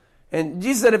door. And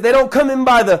Jesus said, if they don't come in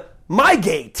by my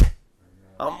gate,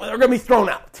 they're going to be thrown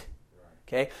out.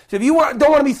 Okay? So if you don't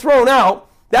want to be thrown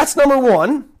out, that's number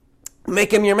one,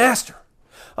 make him your master.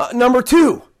 Number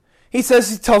two, he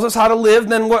tells us how to live,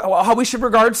 then how we should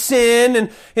regard sin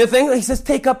and things. He says,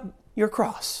 take up your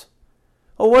cross.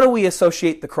 Well, what do we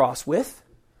associate the cross with?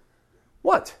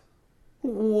 What?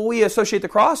 We associate the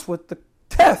cross with the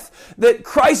death, that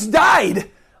Christ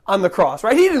died on the cross,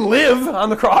 right? He didn't live on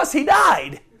the cross, he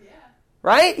died.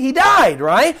 Right? He died,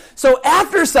 right? So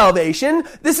after salvation,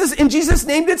 and Jesus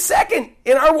named it second.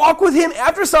 In our walk with him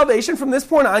after salvation, from this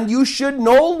point on, you should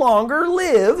no longer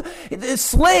live a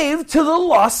slave to the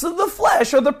lusts of the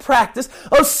flesh or the practice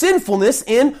of sinfulness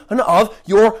in and of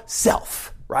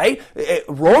yourself. Right?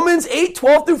 Romans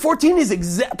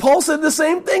 8:12-14 Paul said the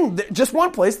same thing. Just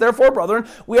one place. Therefore, brethren,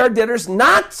 we are debtors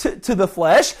not to the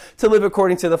flesh, to live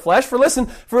according to the flesh.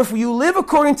 For if you live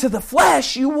according to the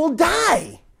flesh, you will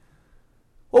die.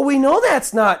 Well, we know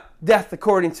that's not death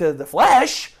according to the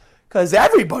flesh, because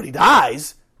everybody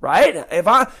dies, right? If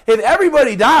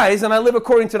everybody dies and I live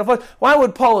according to the flesh, why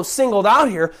would Paul have singled out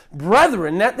here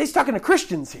brethren? He's talking to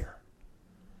Christians here.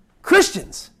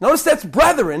 Christians. Notice that's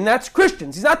brethren, that's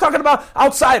Christians. He's not talking about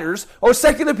outsiders or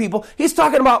secular people. He's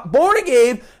talking about born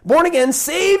again,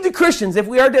 saved Christians. If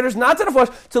we are debtors not to the flesh,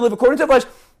 to live according to the flesh.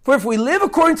 For if we live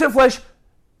according to the flesh,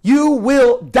 you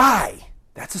will die.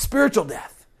 That's a spiritual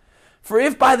death. For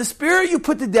if by the Spirit you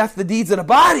put to death the deeds of the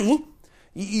body,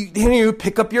 you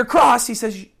pick up your cross, he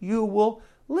says, you will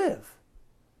live.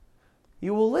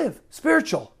 You will live.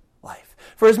 Spiritual life.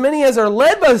 For as many as are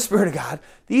led by the Spirit of God,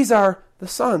 these are the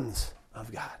sons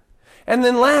of God. And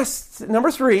then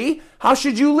number 3, how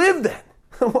should you live then?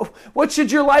 What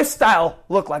should your lifestyle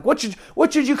look like? What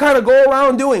should you kind of go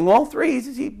around doing? Well,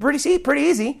 3, pretty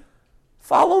easy.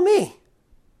 Follow me.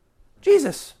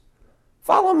 Jesus,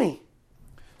 follow me.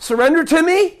 Surrender to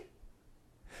me.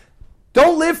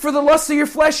 Don't live for the lusts of your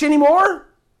flesh anymore.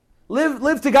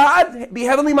 Live to God. Be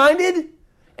heavenly minded.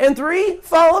 And 3,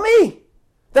 follow me.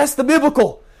 That's the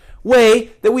biblical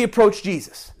way that we approach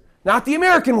Jesus. Not the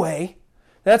American way.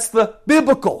 That's the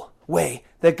biblical way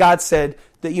that God said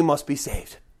that you must be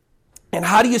saved. And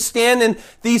how do you stand in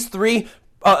these 3?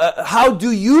 How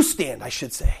do you stand, I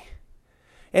should say,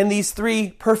 in these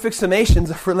 3 perfect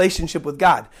summations of relationship with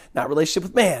God? Not relationship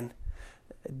with man.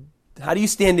 How do you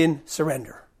stand in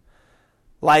surrender?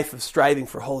 Life of striving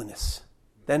for holiness.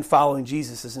 Then following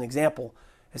Jesus as an example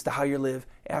as to how you live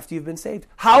after you've been saved.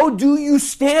 How do you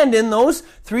stand in those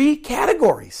 3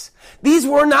 categories? These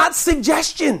were not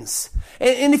suggestions.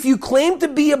 And if you claim to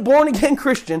be a born-again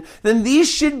Christian, then these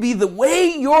should be the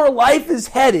way your life is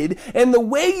headed and the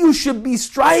way you should be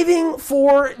striving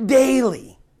for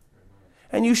daily.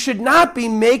 And you should not be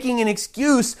making an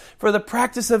excuse for the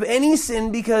practice of any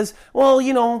sin because,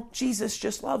 Jesus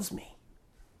just loves me.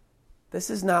 This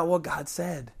is not what God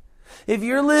said. If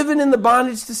you're living in the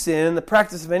bondage to sin, the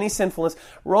practice of any sinfulness,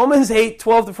 Romans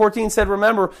 8:12-14 said,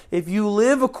 remember, if you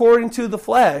live according to the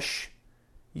flesh,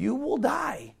 you will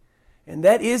die. And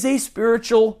that is a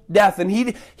spiritual death. And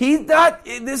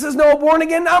this is no born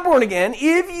again, not born again.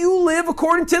 If you live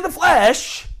according to the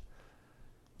flesh,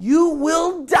 you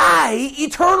will die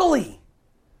eternally.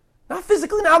 Not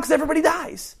physically now, because everybody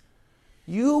dies.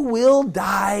 You will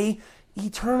die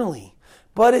eternally.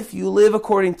 But if you live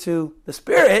according to the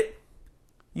Spirit,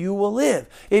 you will live.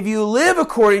 If you live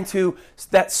according to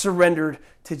that surrendered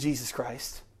to Jesus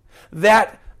Christ,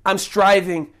 that I'm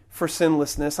striving for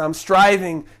sinlessness, I'm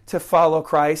striving to follow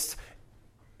Christ,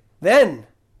 then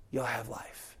you'll have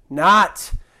life.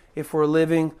 Not if we're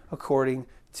living according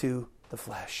to the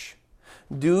flesh.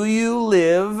 Do you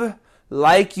live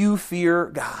like you fear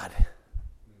God?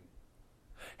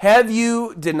 Have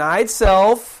you denied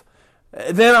self?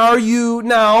 Then are you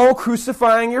now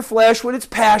crucifying your flesh with its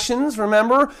passions?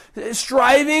 Remember,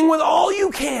 striving with all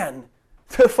you can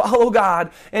to follow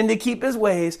God and to keep His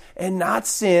ways and not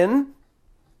sin.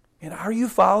 And are you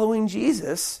following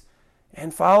Jesus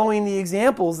and following the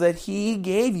examples that He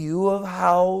gave you of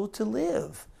how to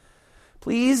live?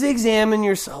 Please examine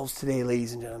yourselves today,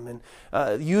 ladies and gentlemen.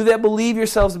 You that believe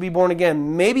yourselves to be born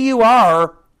again, maybe you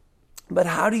are, but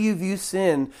how do you view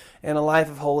sin and a life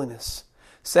of holiness?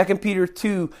 2 Peter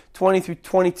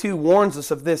 2:20-22 warns us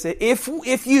of this. If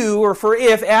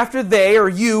after they or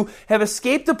you have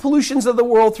escaped the pollutions of the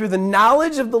world through the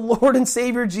knowledge of the Lord and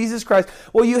Savior Jesus Christ,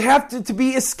 well, you have to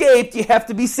be escaped, you have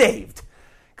to be saved.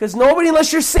 Because nobody,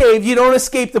 unless you're saved, you don't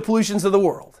escape the pollutions of the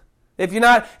world. If you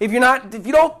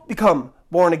don't become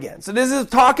born again. So this is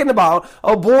talking about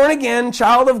a born again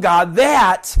child of God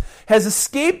that has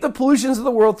escaped the pollutions of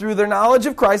the world through their knowledge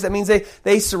of Christ. That means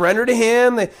they surrender to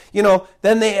Him.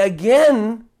 Then they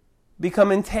again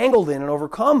become entangled in and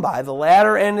overcome by. The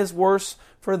latter end is worse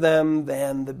for them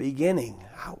than the beginning.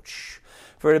 Ouch.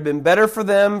 For it had been better for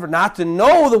them not to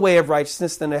know the way of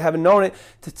righteousness than to have known it,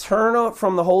 to turn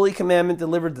from the holy commandment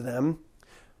delivered to them.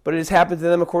 But it has happened to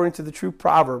them according to the true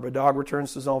proverb, a dog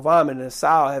returns to his own vomit, and a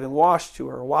sow, having washed to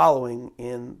her, wallowing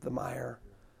in the mire.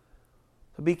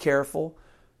 So be careful,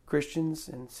 Christians,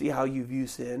 and see how you view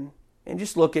sin. And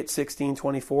just look at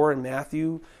 16:24 in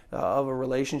Matthew of a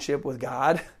relationship with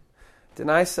God.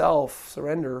 Deny self,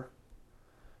 surrender,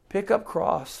 pick up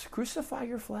cross, crucify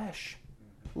your flesh.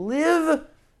 Live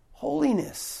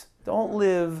holiness. Don't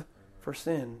live for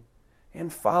sin.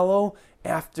 And follow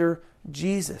after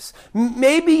Jesus.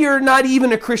 Maybe you're not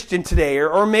even a Christian today,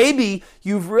 or maybe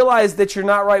you've realized that you're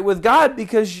not right with God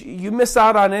because you miss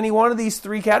out on any one of these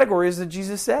three categories that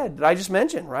Jesus said, that I just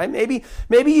mentioned, right? Maybe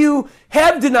you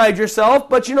have denied yourself,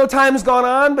 but time's gone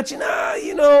on, but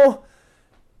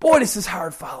boy, this is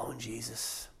hard following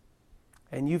Jesus.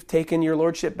 And you've taken your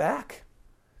lordship back.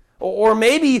 Or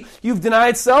maybe you've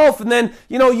denied self, and then,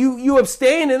 you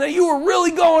abstained, and then you were really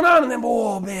going on, and then,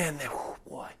 boy,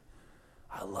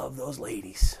 I love those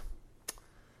ladies.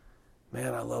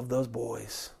 Man, I love those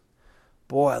boys.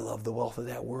 Boy, I love the wealth of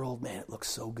that world. Man, it looks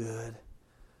so good.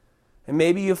 And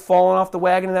maybe you've fallen off the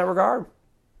wagon in that regard.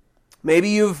 Maybe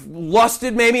you've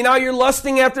lusted. Maybe now you're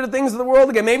lusting after the things of the world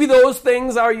again. Maybe those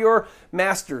things are your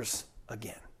masters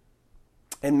again.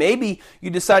 And maybe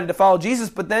you decided to follow Jesus,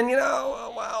 but then,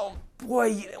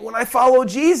 when I follow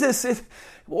Jesus,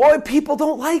 people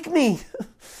don't like me.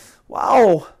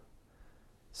 Wow.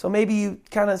 So maybe you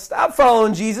kind of stop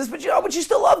following Jesus, but you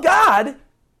still love God.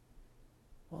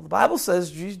 Well, the Bible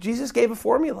says Jesus gave a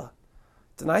formula.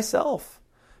 Deny self,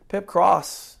 pick up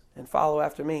cross, and follow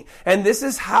after me. And this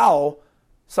is how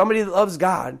somebody that loves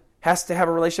God has to have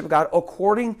a relationship with God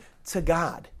according to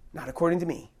God. Not according to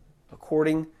me.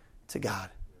 According to God.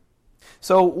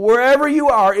 So wherever you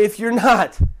are, if you're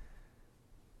not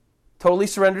totally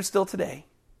surrendered still today,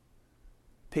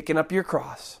 picking up your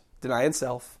cross, denying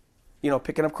self,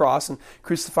 picking up cross and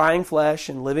crucifying flesh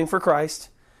and living for Christ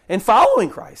and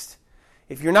following Christ.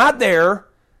 If you're not there,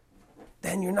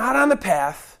 then you're not on the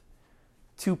path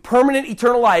to permanent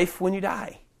eternal life when you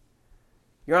die.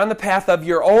 You're on the path of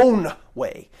your own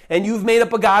way, and you've made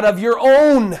up a God of your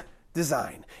own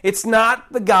design. It's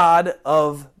not the God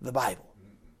of the Bible.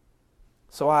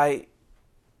 So I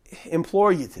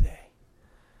implore you today,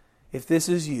 if this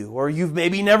is you, or you've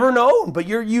maybe never known, but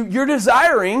you're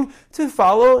desiring to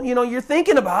follow, you're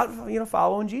thinking about,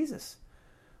 following Jesus.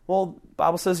 Well, the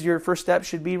Bible says your first step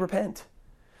should be repent.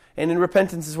 And in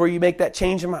repentance is where you make that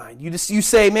change of mind. You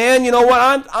say, man, you know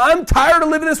what? I'm tired of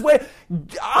living this way.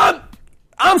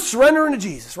 I'm surrendering to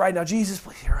Jesus right now. Jesus,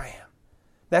 please, here I am.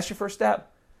 That's your first step.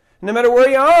 No matter where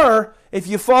you are, if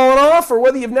you've fallen off or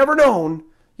whether you've never known,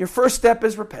 your first step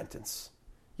is repentance.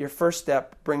 Your first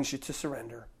step brings you to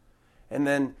surrender. And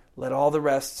then let all the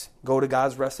rest go to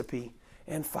God's recipe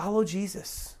and follow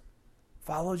Jesus.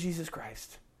 Follow Jesus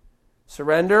Christ.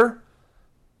 Surrender,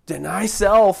 deny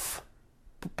self,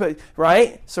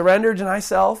 right? Surrender, deny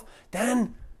self.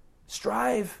 Then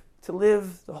strive to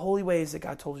live the holy ways that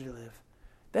God told you to live.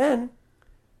 Then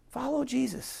follow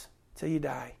Jesus till you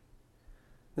die.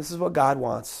 This is what God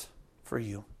wants for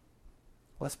you.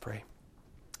 Let's pray.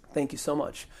 Thank you so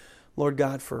much, Lord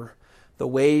God, for the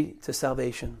way to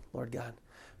salvation, Lord God.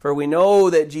 For we know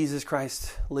that Jesus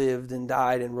Christ lived and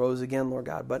died and rose again, Lord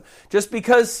God. But just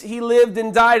because he lived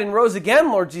and died and rose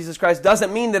again, Lord Jesus Christ,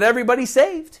 doesn't mean that everybody's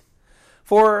saved.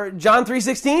 For John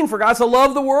 3:16, for God so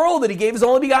loved the world that he gave his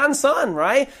only begotten Son,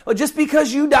 right? Well, just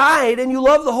because you died and you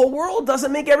love the whole world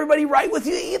doesn't make everybody right with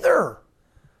you either,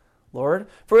 Lord.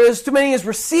 For as too many as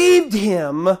received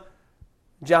him,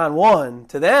 John 1,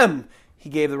 to them he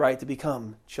gave the right to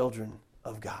become children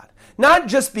of God. Not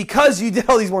just because you did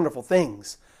all these wonderful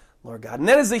things, Lord God. And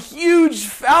that is a huge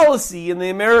fallacy in the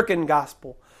American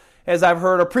gospel. As I've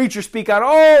heard a preacher speak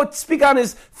on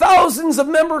his thousands of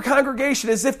member congregation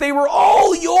as if they were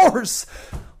all yours.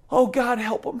 Oh, God,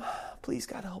 help them. Please,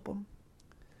 God, help them.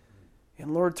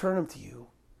 And Lord, turn them to you.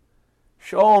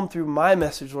 Show them through my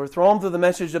message, Lord. Throw them through the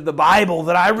message of the Bible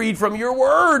that I read from your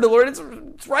word, Lord.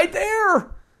 It's right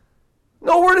there.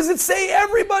 Nowhere does it say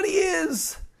everybody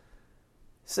is.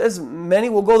 It says many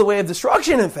will go the way of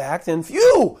destruction, in fact, and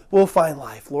few will find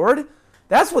life, Lord.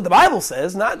 That's what the Bible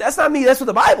says. That's not me. That's what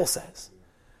the Bible says.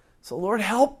 So, Lord,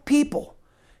 help people.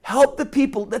 Help the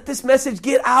people. Let this message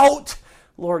get out,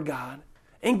 Lord God.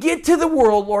 And get to the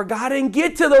world, Lord God, and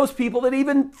get to those people that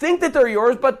even think that they're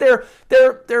yours, but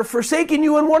they're forsaking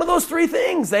you in one of those three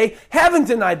things. They haven't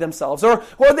denied themselves, or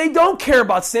they don't care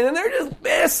about sin, and they're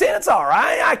just, sin, it's all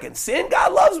right. I can sin.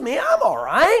 God loves me. I'm all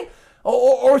right.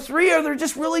 Or three, or they're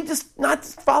just really just not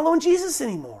following Jesus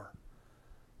anymore.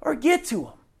 Or get to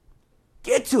them.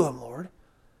 Get to them, Lord,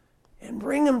 and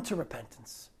bring them to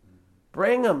repentance.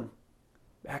 Bring them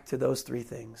back to those three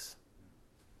things.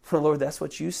 Lord, that's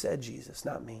what you said, Jesus,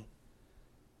 not me.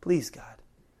 Please, God,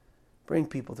 bring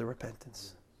people to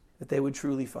repentance, that they would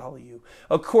truly follow you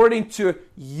according to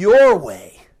your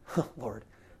way, Lord,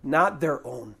 not their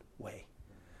own way.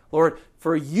 Lord,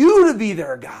 for you to be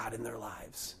their God in their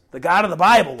lives, the God of the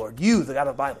Bible, Lord, you, the God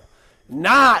of the Bible,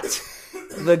 not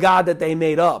the God that they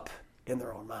made up in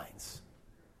their own minds.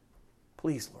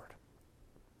 Please, Lord,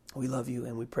 we love you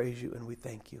and we praise you and we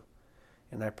thank you.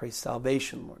 And I pray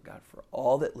salvation, Lord God, for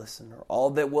all that listen or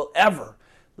all that will ever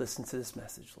listen to this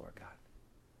message, Lord God.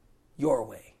 Your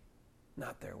way,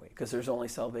 not their way, because there's only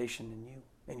salvation in you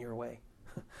and your way.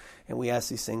 And we ask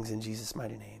these things in Jesus'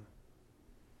 mighty name.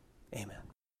 Amen.